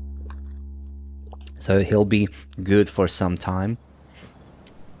 So he'll be good for some time.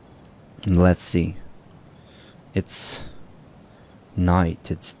 Let's see. It's night,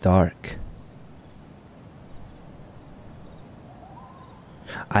 it's dark.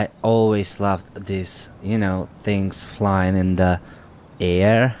 I always loved these, you know, things flying in the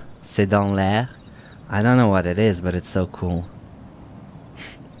air. C'est dans l'air. I don't know what it is, but it's so cool.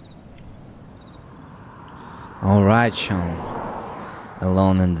 Alright, Sean.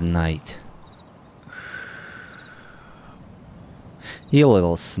 Alone in the night. You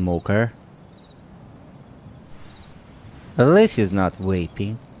little smoker. At least he's not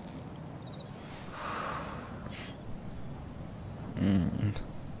vaping.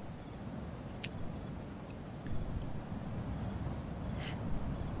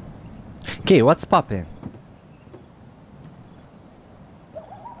 Okay, what's poppin'?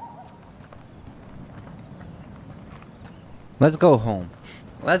 Let's go home.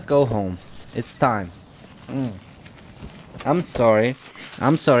 Let's go home. It's time. I'm sorry.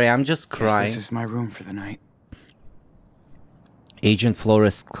 I'm sorry, I'm just crying. Yes, this is my room for the night. Agent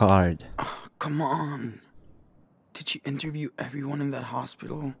Flores card. Oh, come on. Did you interview everyone in that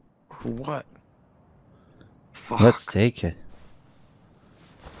hospital? Or what? Fuck. Let's take it.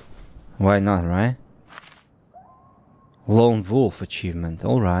 Why not, right? Lone Wolf achievement,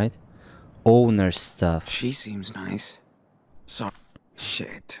 alright. Owner stuff. She seems nice. So,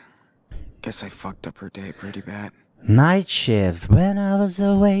 shit. Guess I fucked up her day pretty bad. Night shift, when I was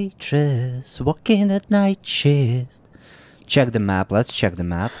a waitress, working at night shift. Check the map, let's check the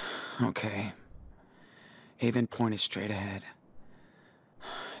map. Okay. Haven Point is straight ahead.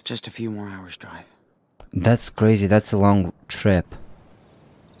 Just a few more hours drive. That's crazy, that's a long trip.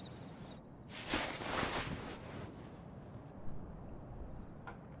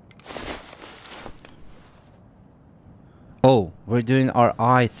 Oh, we're doing our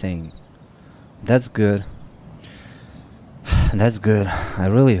eye thing. That's good. That's good. I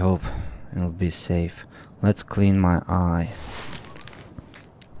really hope it'll be safe. Let's clean my eye.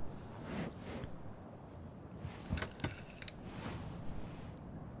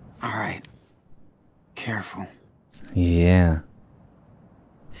 Alright. Careful. Yeah.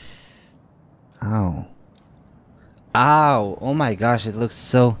 Ow. Ow! Oh my gosh, it looks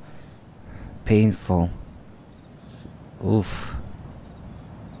so painful. Oof.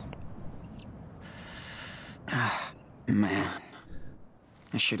 Man.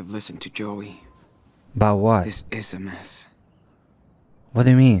 I should have listened to Joey. About what? This is a mess. What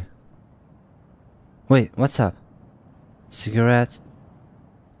do you mean? Wait, what's up? Cigarettes?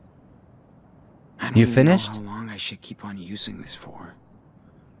 I don't You even finished? know how long I should keep on using this for.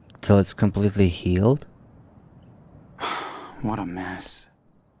 Till it's completely healed? What a mess.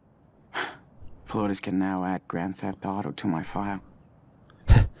 Flores can now add Grand Theft Auto to my file.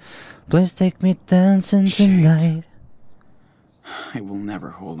 Please take me dancing Shit. tonight. I will never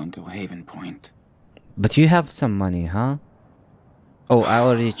hold until Haven Point. But you have some money, huh? Oh, I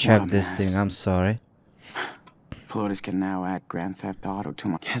already What checked a this thing, mess. I'm sorry. Flores can now add Grand Theft Auto to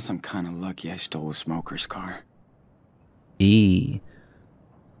my... Guess I'm kinda lucky I stole a smoker's car.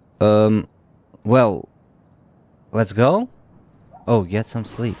 Well, let's go? Oh, get some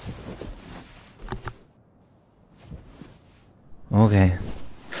sleep. Okay.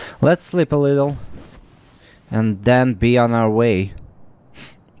 Let's sleep a little. And then be on our way.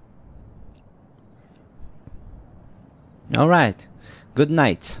 Alright. Good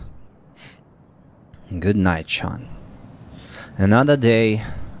night. Good night, Sean. Another day,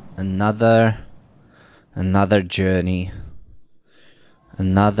 another journey,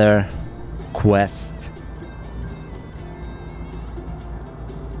 another quest.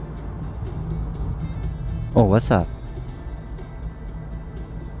 Oh, what's up?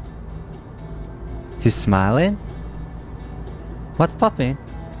 He's smiling? What's popping?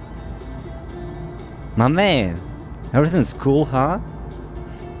 My man, everything's cool, huh?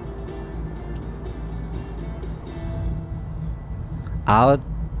 Out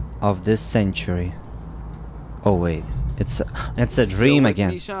of this century. Oh wait, it's a dream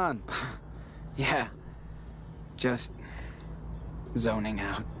again. Sean? Yeah, just zoning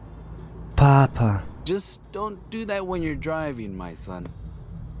out. Papa. Just don't do that when you're driving, my son.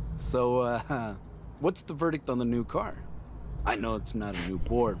 So, what's the verdict on the new car? I know it's not a new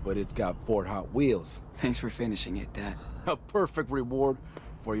board, but it's got 4 Hot Wheels. Thanks for finishing it, Dad. A perfect reward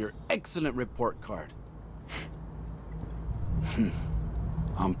for your excellent report card.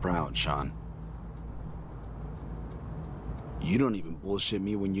 I'm proud, Sean. You don't even bullshit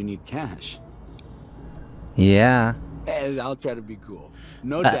me when you need cash. Yeah. And I'll try to be cool.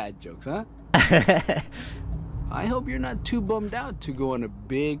 No dad jokes, huh? I hope you're not too bummed out to go on a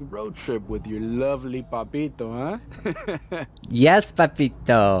big road trip with your lovely papito, huh? Yes,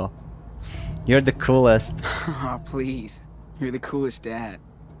 papito. You're the coolest. Oh, please. You're the coolest dad.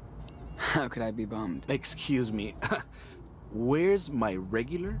 How could I be bummed? Excuse me. Where's my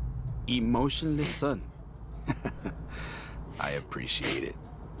regular, emotionless son? I appreciate it.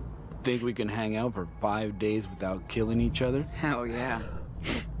 Think we can hang out for 5 days without killing each other? Hell yeah.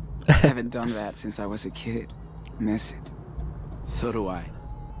 I haven't done that since I was a kid. Miss it. So do I.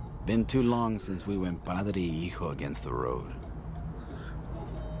 Been too long since we went padre y hijo against the road.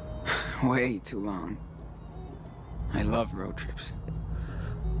 Way too long. I love road trips.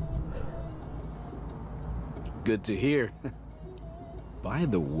 Good to hear. By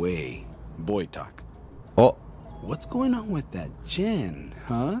the way, boy talk. Oh, What's going on with that Jen,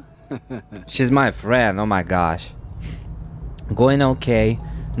 huh? she's my friend. Oh my gosh. Going okay.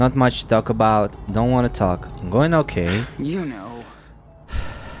 Not much to talk about. Don't want to talk. Going okay. You know.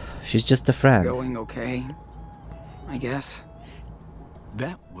 She's just a friend. Going okay. I guess.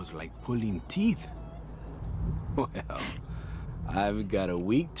 That was like pulling teeth. Well, I've got a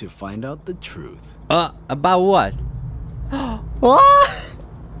week to find out the truth. About what? What?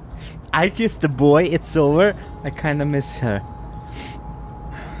 I kissed the boy. It's over. I kind of miss her.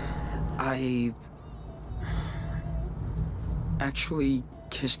 I actually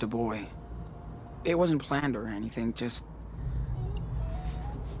kissed a boy. It wasn't planned or anything, just...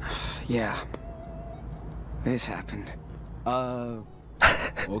 Yeah. This happened.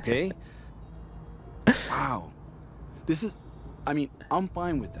 Okay. Wow. This is... I mean, I'm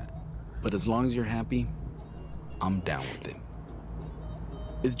fine with that. But as long as you're happy, I'm down with it.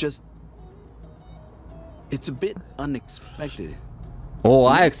 It's just... It's a bit unexpected. Oh,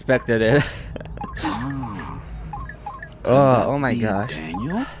 I expected it. Ah. Oh my gosh.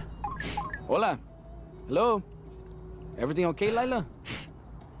 Daniel? Hola. Hello. Everything okay, Lila?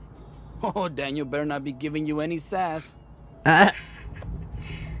 Oh, Daniel better not be giving you any sass. Nah,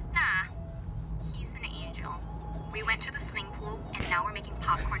 he's an angel. We went to the swimming pool, and now we're making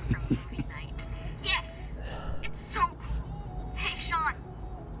popcorn for movie night. Yes! It's so cool! Hey, Sean,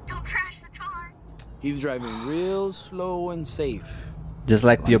 don't crash the car. He's driving real slow and safe. Just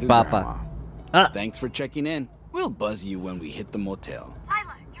like your a papa. grandma. Thanks for checking in. We'll buzz you when we hit the motel.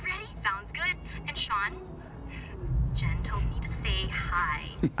 Lila, you ready? Sounds good. And Sean, Jen told me to say hi.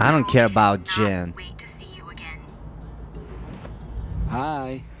 I don't care about Cannot Jen. Wait to see you again.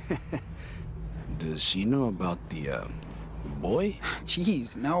 Hi. Does she know about the, boy?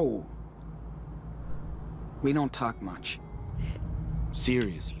 Jeez, no. We don't talk much.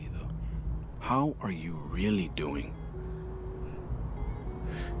 Seriously, though. How are you really doing?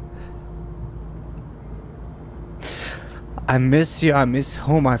 I miss you. I miss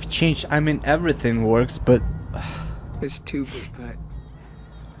home. I've changed. I mean, everything works, but... It's stupid, but...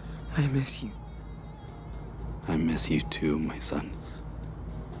 I miss you. I miss you too, my son.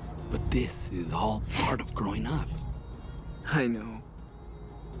 But this is all part of growing up. I know.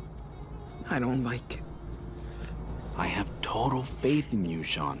 I don't like it. I have total faith in you,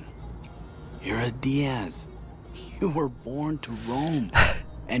 Sean. You're a Diaz. You were born to roam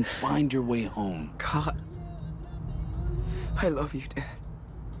and find your way home. God. I love you, Dad.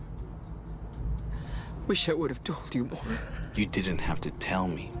 Wish I would have told you more. You didn't have to tell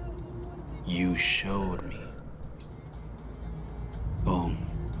me. You showed me. Oh,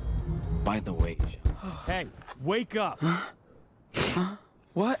 by the way, Hey, wake up! Huh?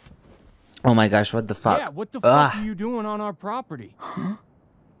 What? Oh my gosh, what the fuck? Yeah, what the fuck are you doing on our property? Huh?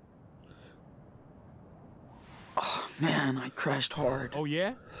 Oh, man, I crashed hard. Oh,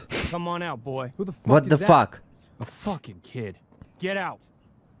 yeah? Come on out, boy. Who the fuck What is the that? fuck? A fucking kid. Get out.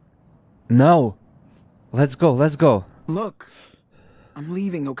 No. Let's go, let's go. Look, I'm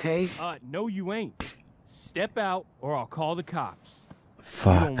leaving, okay? No you ain't. Step out or I'll call the cops.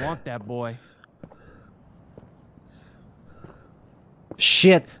 Fuck. You don't want that, boy.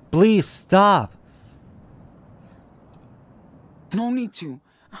 Shit, please stop. No need to.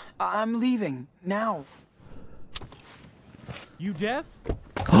 I'm leaving, now. You deaf?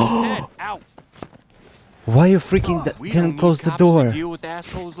 I said out. Why you freaking We didn't don't close need the cops door? to deal with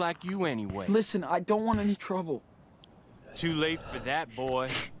assholes like you anyway. Listen, I don't want any trouble. Too late for that, boy.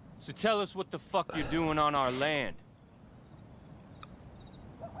 So tell us what the fuck you're doing on our land.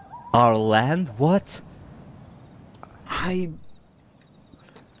 Our land? What? I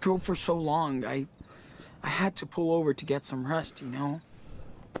drove for so long, I had to pull over to get some rest, you know?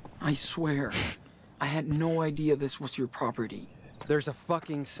 I swear, I had no idea this was your property. There's a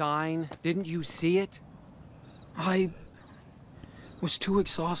fucking sign. Didn't you see it? I was too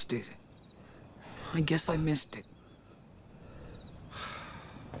exhausted. I guess I missed it.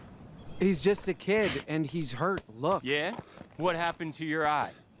 He's just a kid, and he's hurt. Look. Yeah? What happened to your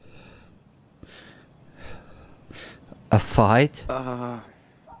eye? A fight?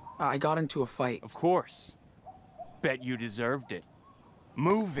 I got into a fight. Of course. Bet you deserved it.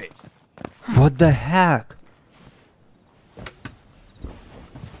 Move it. What the heck?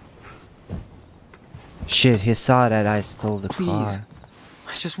 Shit, he saw that I stole the Please, car.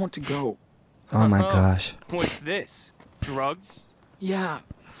 I just want to go. Oh my gosh. What's this? Drugs? Yeah,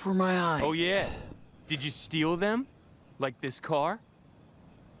 for my eye. Oh yeah. Did you steal them? Like this car?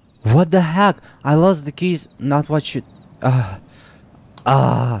 What the heck? I lost the keys. Not what you...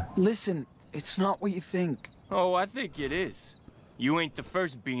 Listen, it's not what you think. Oh, I think it is. You ain't the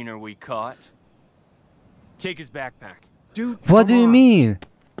first beaner we caught. Take his backpack. Dude, What do come you on. mean?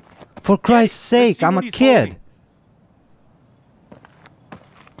 For Christ's Let's sake, see I'm what a he's kid. holding.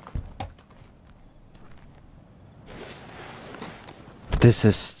 This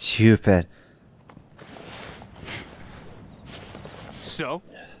is stupid. So?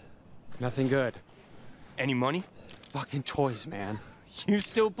 Nothing good. Any money? Fucking toys, man. You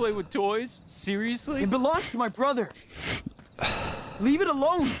still play with toys? Seriously? It belongs to my brother. Leave it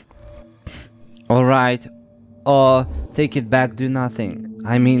alone. Alright. Take it back, do nothing.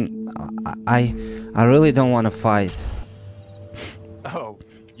 I mean, I really don't want to fight. Oh,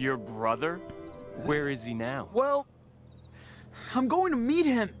 your brother? Where is he now? Well, I'm going to meet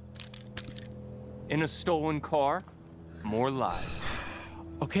him. In a stolen car? More lies.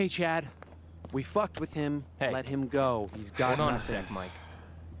 Okay, Chad. We fucked with him. Hey. Let him go. He's got Hold on nothing. a sec, Mike.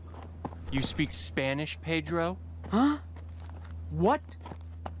 You speak Spanish, Pedro? Huh? What?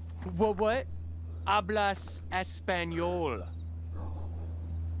 What? Hablas español.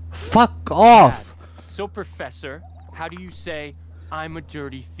 Fuck off! So, Professor, how do you say, I'm a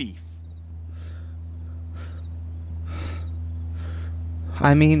dirty thief?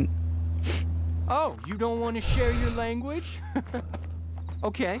 I mean, Oh, you don't want to share your language?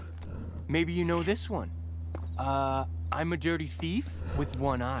 Okay. Maybe you know this one. I'm a dirty thief with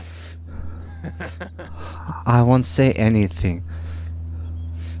one eye. I won't say anything.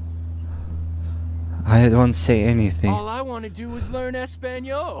 I don't say anything. All I want to do is learn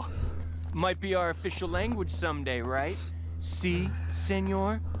Espanol. Might be our official language someday, right? Si,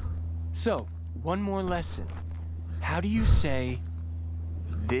 senor? So, one more lesson. How do you say,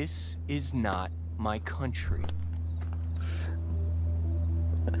 this is not my country?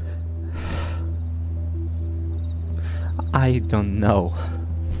 I don't know.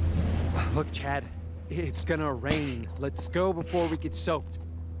 Look, Chad. It's gonna rain. Let's go before we get soaked.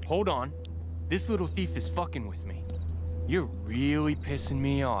 Hold on. This little thief is fucking with me. You're really pissing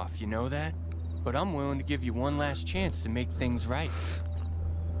me off, you know that? But I'm willing to give you one last chance to make things right.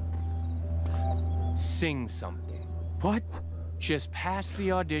 Sing something. What? Just pass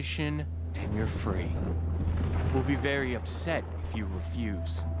the audition and you're free. We'll be very upset if you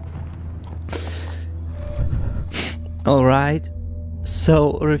refuse. Alright.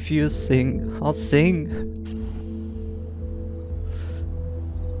 So, refuse sing. I'll sing.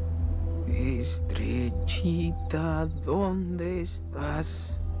 Estrellita, ¿dónde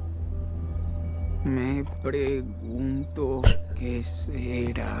estás? Me pregunto qué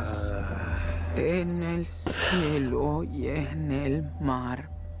serás en el cielo y en el mar.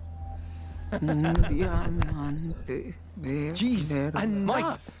 Un diamante de Jeez, verdad.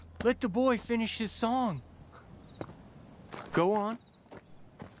 Mike, let the boy finish his song. Go on.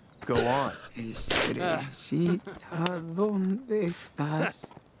 Go on. Estrellita, ¿dónde estás?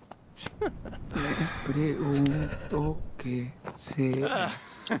 Me pregunto qué serás.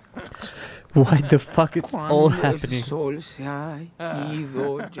 Why the fuck it's all Cuando el happening? sol se ha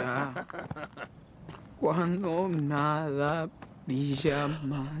ido ya. Cuando nada brilla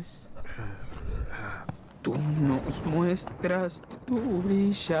más. Tú nos muestras tu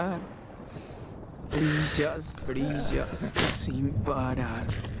brillar. Brillas, brillas sin parar.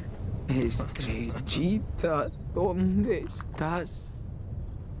 Estrellita, ¿dónde estás?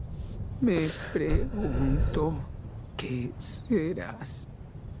 Me pregunto qué serás.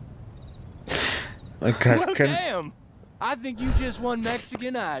 My gosh, Well, damn! I think you just won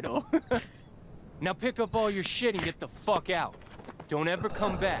Mexican Idol. Now pick up all your shit and get the fuck out. Don't ever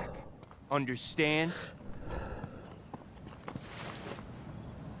come back. Understand?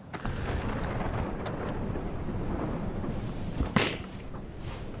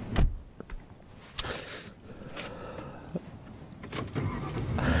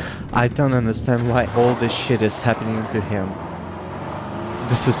 I don't understand why all this shit is happening to him.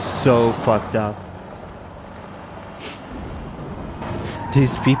 This is so fucked up.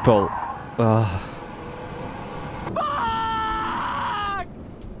 These people... Fuck!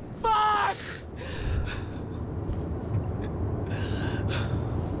 Fuck!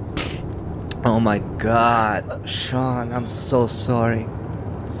 Oh my god, Sean, I'm so sorry.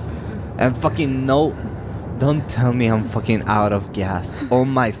 And fucking no... Don't tell me I'm fucking out of gas. Oh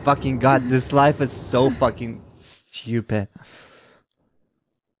my fucking god, this life is so fucking stupid.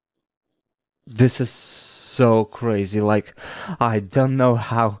 This is so crazy. Like, I don't know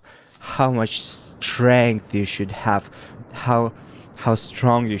how much strength you should have, how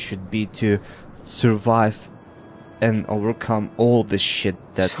strong you should be to survive and overcome all the shit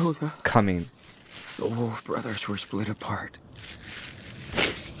that's coming. The Wolf brothers were split apart.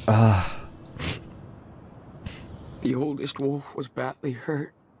 The oldest wolf was badly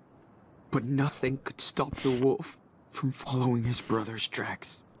hurt, but nothing could stop the wolf from following his brother's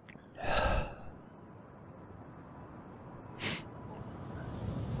tracks.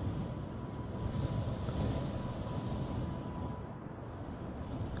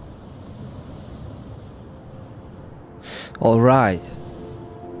 All right.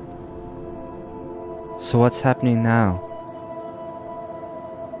 So what's happening now?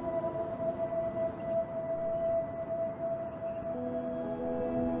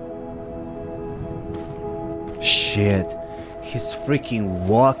 Shit, he's freaking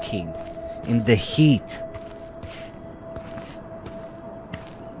walking in the heat.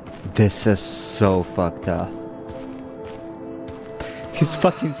 This is so fucked up. He's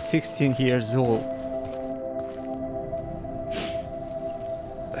fucking 16 years old.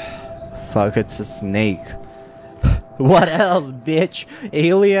 Fuck, it's a snake. What else, bitch?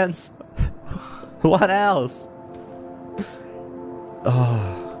 Aliens? What else?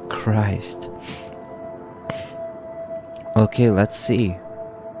 Oh, Christ. Okay, let's see.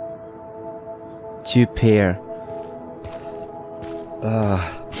 2 pair.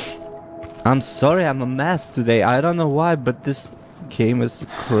 I'm sorry, I'm a mess today. I don't know why, but this game is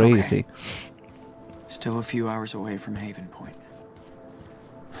crazy. Okay. Still a few hours away from Haven Point.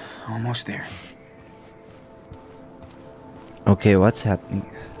 Almost there. Okay, what's happening?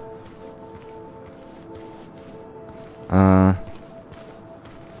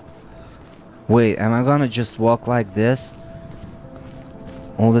 Wait, am I gonna just walk like this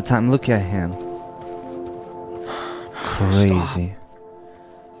all the time? Look at him. Crazy.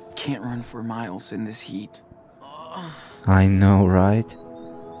 Stop. Can't run for miles in this heat. I know, right?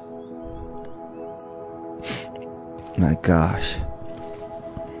 My gosh.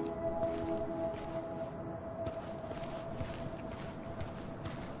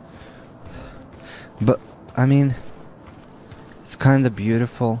 But, I mean, it's kind of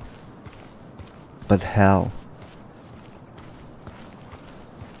beautiful. But hell.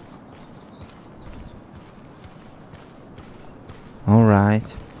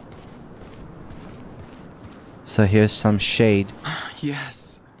 Alright. So here's some shade.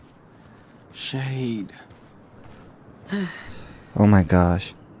 Yes. Shade. Oh my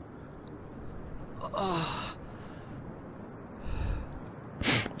gosh.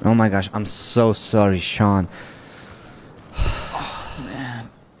 Oh my gosh, I'm so sorry, Sean. Oh, man.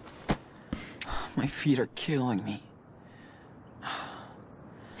 My feet are killing me.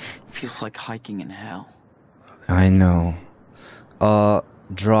 Feels like hiking in hell. I know.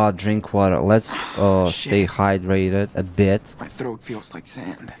 Drink water. Let's stay hydrated a bit. My throat feels like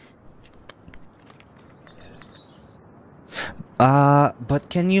sand. But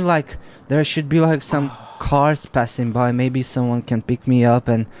can you, like, there should be like some cars passing by. Maybe someone can pick me up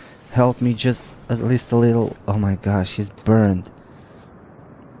and Help me just at least a little. Oh my gosh, he's burned.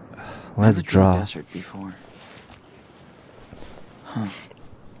 Let's Never drew a draw. desert before. Huh.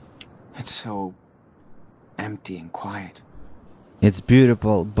 It's so empty and quiet. It's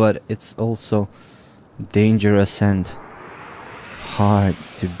beautiful, but it's also dangerous and hard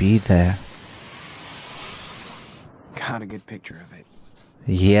to be there. Got a good picture of it.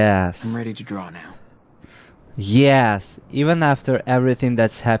 Yes. I'm ready to draw now. Yes. Even after everything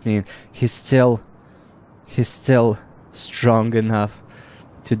that's happening, he's still strong enough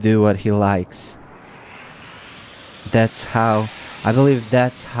to do what he likes. That's how, I believe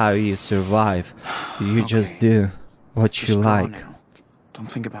that's how you survive. You just do what Just you draw like. now. Don't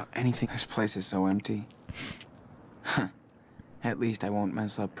think about anything. This place is so empty. At least I won't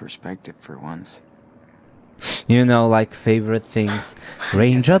mess up perspective for once. You know, like favorite things.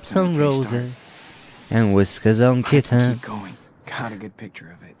 Raindrops on roses and whiskers on Keep going. kittens. Got a good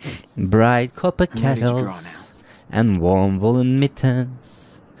picture of it. Bright copper I'm ready to draw kettles and warm woolen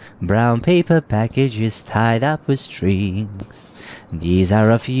mittens. Brown paper packages tied up with strings. These are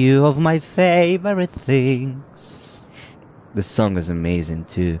a few of my favorite things. The song is amazing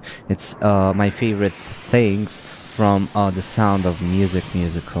too. It's my favorite things from The Sound of Music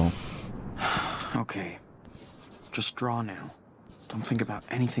musical. Okay. Just draw now. Don't think about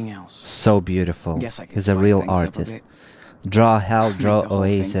anything else. So beautiful. Guess I could He's a spice real things up a artist. bit. Draw hell, Make draw the whole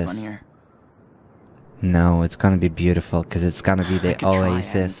thing Oasis. funnier. No, it's gonna be beautiful because it's gonna be I the could try adding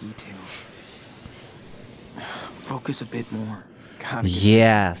Oasis. details. Focus a bit more. Gotta get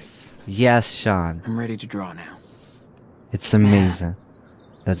Yes, yes, Sean. I'm ready to draw now. It's amazing.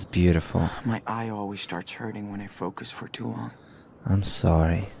 That's beautiful. My eye always starts hurting when I focus for too long. I'm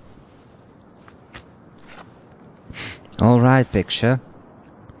sorry. Alright, picture.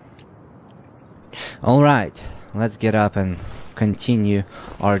 Alright, let's get up and continue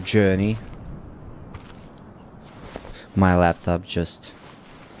our journey. My laptop just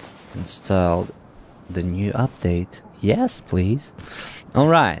installed the new update. Yes, please.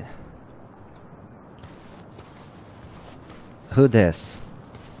 Alright. Who this?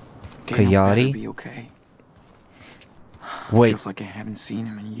 Daniel Coyote? better be okay. Wait. Feels like I haven't seen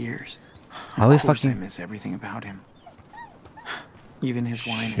him in years. Are we Of course I fucking- miss everything about him. Even his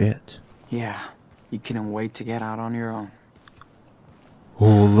whining. Shit. Yeah, you couldn't wait to get out on your own.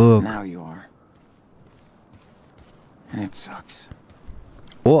 Oh, look. Now you are. And it sucks.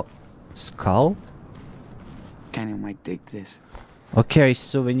 Oh, skull? Daniel might dig this. Okay,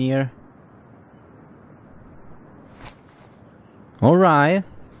 souvenir. Alright.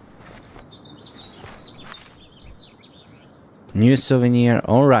 New souvenir,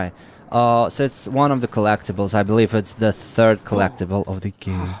 alright. So it's one of the collectibles. I believe it's the third collectible of the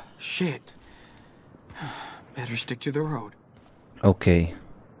game. Shit. Better stick to the road. Okay.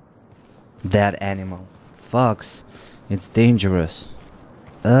 That animal. Fox. It's dangerous.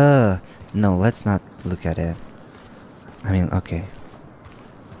 No, let's not look at it. I mean, okay.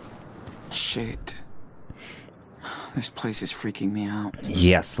 Shit. This place is freaking me out.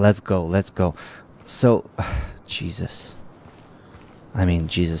 Yes, let's go, let's go. So, Jesus. I mean,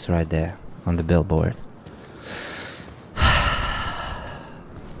 Jesus right there on the billboard.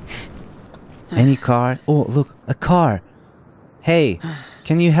 Any car? Oh, look, a car. Hey,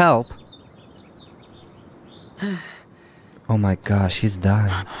 can you help? Oh my gosh, he's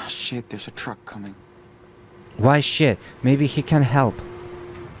dying. Shit, there's a truck coming. Why shit? Maybe he can help.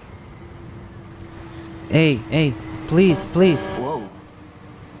 Hey, please, please. Whoa.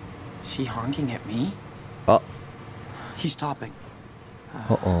 Is he honking at me? Oh. He's stopping.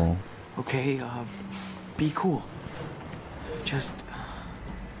 Uh-oh. Okay, be cool. Just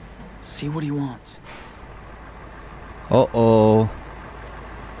see what he wants. Uh-oh.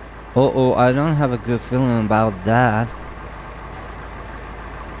 Uh-oh, I don't have a good feeling about that.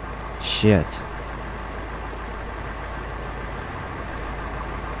 Shit.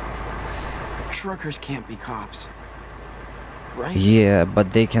 Truckers can't be cops. Right? Yeah,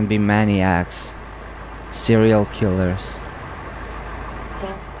 but they can be maniacs. Serial killers.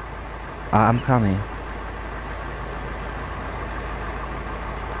 I'm coming.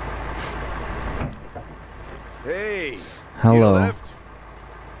 Hey. Hello. You left?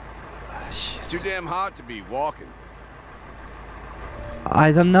 It's too damn hot to be walking.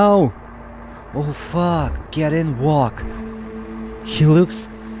 I don't know. Oh fuck, get in, walk. He looks...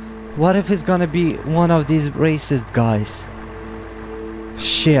 What if he's gonna be one of these racist guys?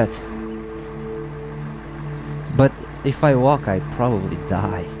 Shit. But if I walk, I probably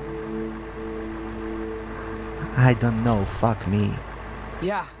die. I don't know, fuck me.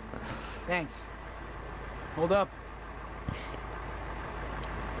 Yeah, thanks. Hold up.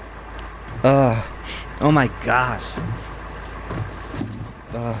 Oh my gosh.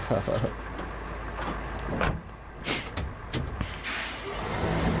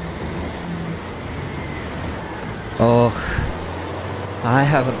 Oh, I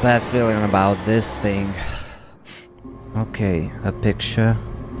have a bad feeling about this thing. Okay, a picture.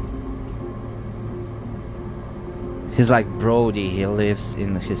 He's like Brody, he lives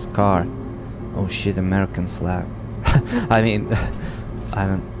in his car. Oh shit, American flag. I mean, I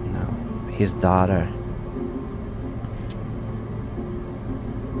don't know. His daughter.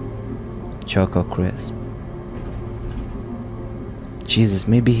 Choco Crisp. Jesus,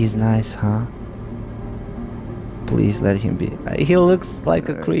 maybe he's nice, huh? Please let him be. He looks like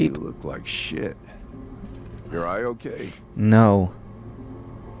a creep. You look like shit. Your eye okay? No.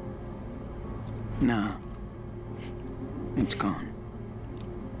 Nah. It's gone.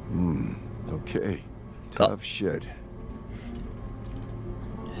 Okay. Tough shit.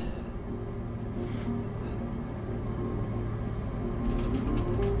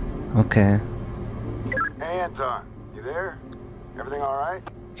 Okay. Hey, Anton. You there? Everything all right?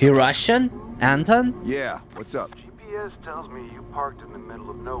 He Russian? Anton? Yeah, what's up? GPS tells me you parked in the middle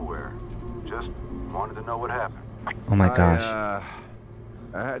of nowhere. Just wanted to know what happened. Oh my gosh.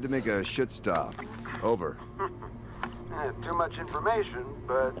 I had to make a shit stop. Over. Too much information,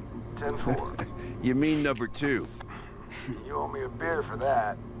 but 10-4. You mean number 2? You owe me a beer for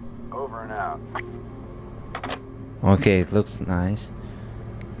that. Over and out. Okay, it looks nice.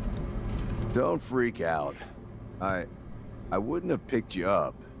 Don't freak out. I wouldn't have picked you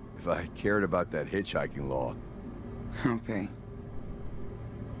up if I cared about that hitchhiking law. Okay.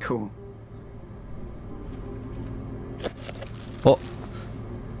 Cool. Oh.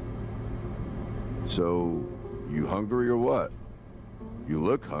 So, you hungry or what? You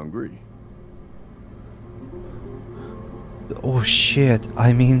look hungry. Oh shit,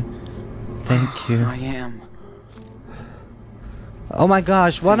 I mean, thank you. I am. Oh my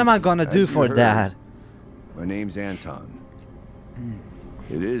gosh, what am I gonna do for that? My name's Anton.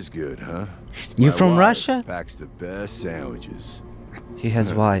 It is good, huh? You My from wife Russia? Packs the best sandwiches. He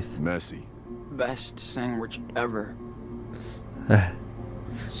has wife. Messy. Best sandwich ever.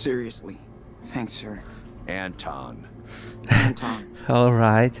 Seriously. Thanks, sir. Anton. Anton.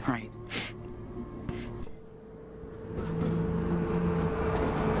 Alright. Right.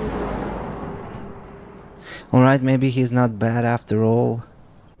 Alright, maybe he's not bad after all.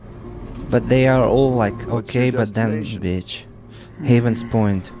 But they are all like, What's okay, your but then, destination? bitch. Haven's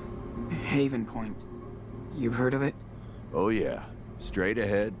Point. Haven Point. You've heard of it? Oh yeah. Straight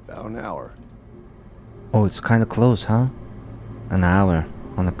ahead, about an hour. Oh, it's kinda close, huh? An hour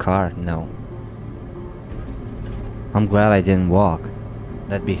on a car? No. I'm glad I didn't walk.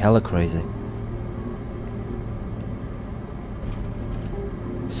 That'd be hella crazy.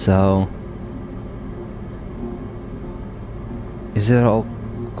 So... is it all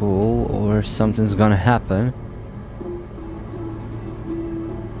cool or something's gonna happen?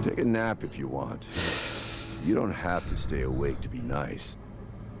 Take a nap if you want. You don't have to stay awake to be nice.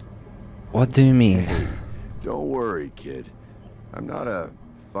 What do you mean? Hey, don't worry, kid. I'm not a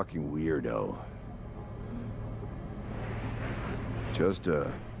fucking weirdo. Just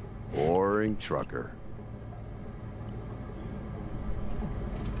a boring trucker.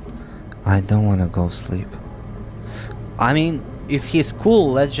 I don't wanna go sleep. I mean, if he's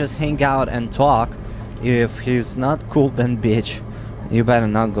cool, let's just hang out and talk. If he's not cool, then bitch, you better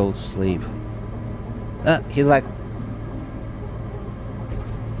not go to sleep. He's like...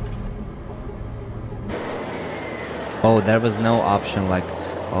 oh, there was no option like,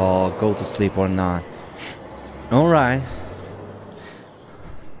 oh, go to sleep or not. Alright.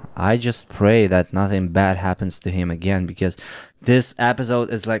 I just pray that nothing bad happens to him again, because this episode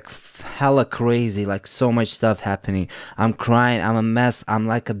is like hella crazy, like so much stuff happening. I'm crying, I'm a mess, I'm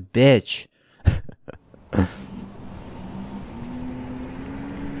like a bitch.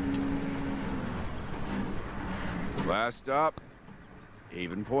 Last stop,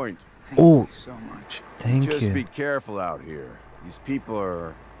 Haven Point. Oh, So much. thank Just you. be careful out here. These people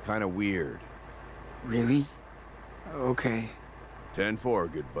are kind of weird. Really? Okay.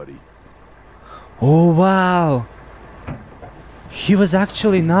 10-4, good buddy. Oh wow, he was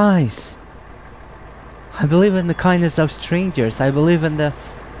actually nice. I believe in the kindness of strangers. I believe in the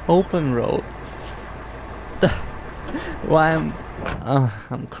open road. Why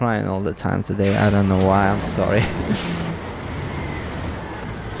I'm crying all the time today. I don't know why. I'm sorry.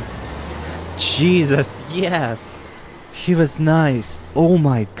 Jesus, yes, he was nice. Oh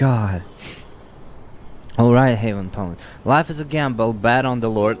my God. All right, Haven Point. Life is a gamble. Bet on the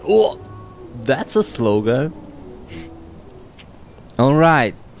Lord. Oh, that's a slogan. All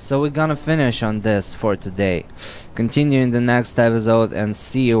right. so we're gonna finish on this for today. Continue in the next episode and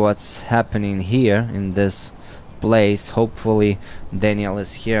see what's happening here in this place. Hopefully Daniel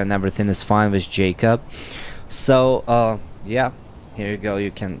is here and everything is fine with Jacob. So yeah, here you go.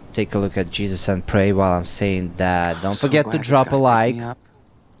 You can take a look at Jesus and pray while I'm saying that. Don't forget to drop a like.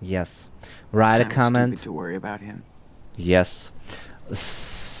 Yes. Write a comment. Stupid to worry about him. Yes.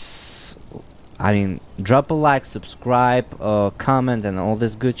 I mean, drop a like, subscribe, comment, and all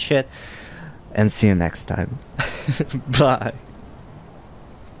this good shit. And see you next time. Bye.